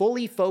can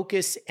fully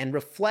focus and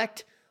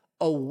reflect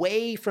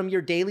away from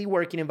your daily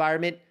working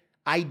environment,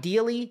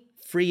 ideally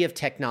free of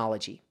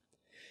technology.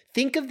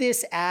 Think of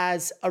this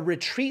as a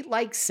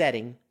retreat-like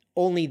setting,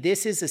 only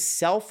this is a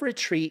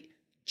self-retreat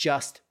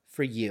just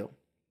for you.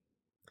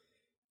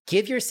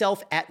 Give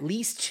yourself at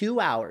least 2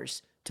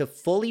 hours to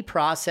fully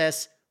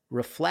process,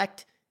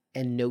 reflect,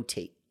 and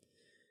notate.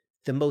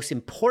 The most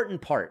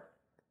important part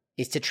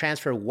is to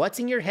transfer what's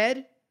in your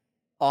head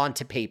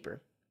onto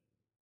paper.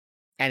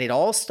 And it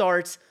all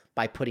starts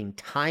by putting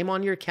time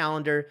on your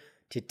calendar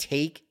to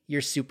take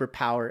your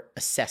superpower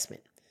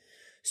assessment.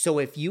 So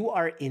if you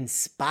are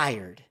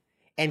inspired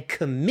and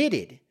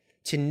committed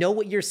to know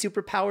what your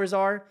superpowers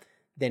are,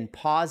 then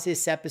pause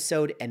this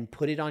episode and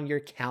put it on your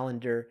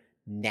calendar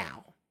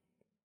now.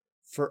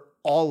 For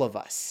all of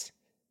us,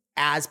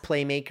 as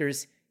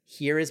playmakers,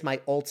 here is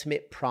my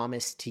ultimate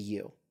promise to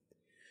you.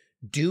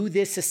 Do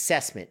this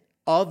assessment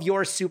of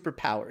your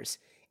superpowers,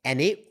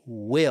 and it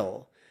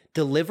will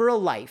deliver a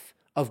life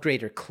of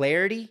greater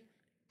clarity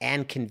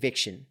and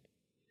conviction,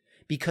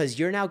 because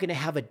you're now going to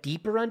have a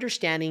deeper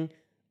understanding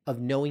of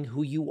knowing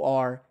who you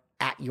are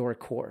at your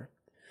core.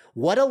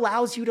 What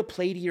allows you to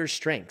play to your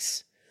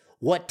strengths?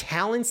 What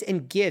talents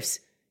and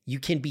gifts you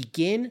can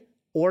begin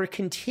or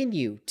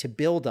continue to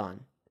build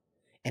on?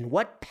 And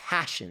what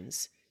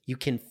passions you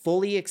can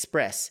fully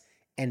express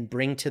and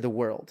bring to the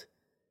world.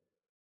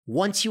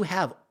 Once you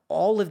have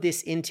all of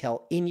this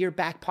intel in your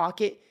back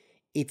pocket,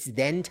 it's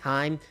then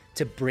time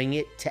to bring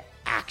it to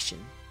action.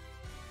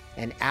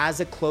 And as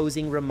a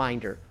closing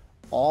reminder,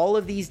 all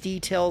of these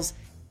details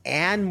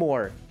and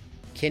more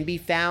can be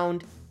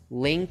found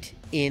linked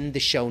in the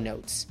show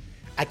notes.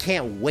 I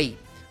can't wait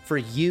for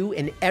you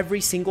and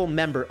every single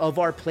member of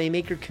our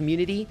Playmaker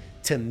community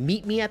to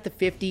meet me at the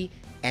 50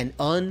 and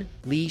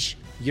unleash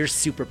your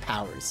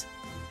superpowers.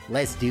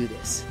 Let's do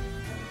this.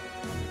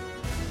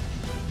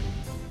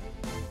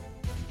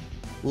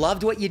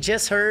 Loved what you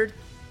just heard?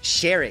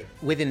 Share it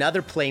with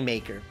another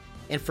Playmaker.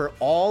 And for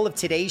all of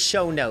today's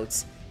show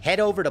notes, head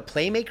over to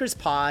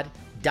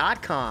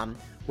playmakerspod.com,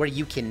 where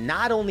you can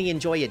not only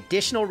enjoy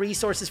additional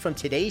resources from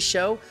today's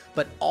show,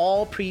 but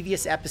all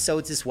previous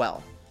episodes as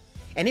well.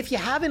 And if you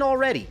haven't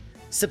already,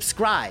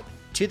 subscribe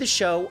to the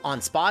show on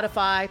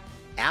Spotify,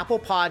 Apple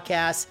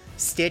Podcasts,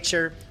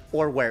 Stitcher,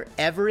 or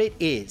wherever it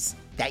is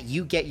that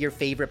you get your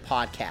favorite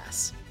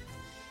podcasts.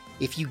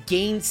 If you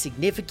gained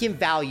significant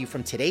value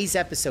from today's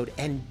episode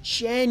and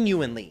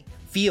genuinely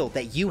feel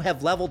that you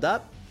have leveled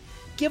up,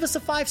 give us a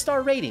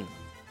 5-star rating.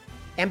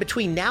 And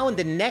between now and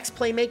the next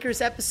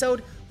Playmakers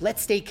episode,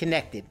 let's stay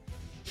connected.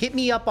 Hit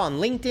me up on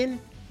LinkedIn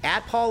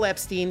 @Paul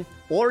Epstein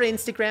or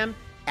Instagram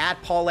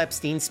 @Paul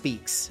Epstein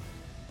Speaks.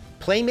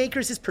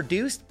 Playmakers is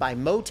produced by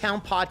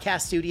Motown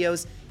Podcast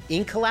Studios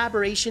in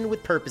collaboration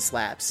with Purpose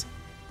Labs.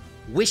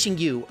 Wishing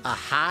you a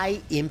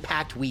high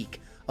impact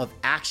week of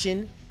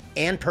action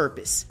and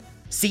purpose.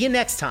 See you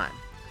next time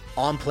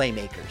on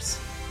Playmakers.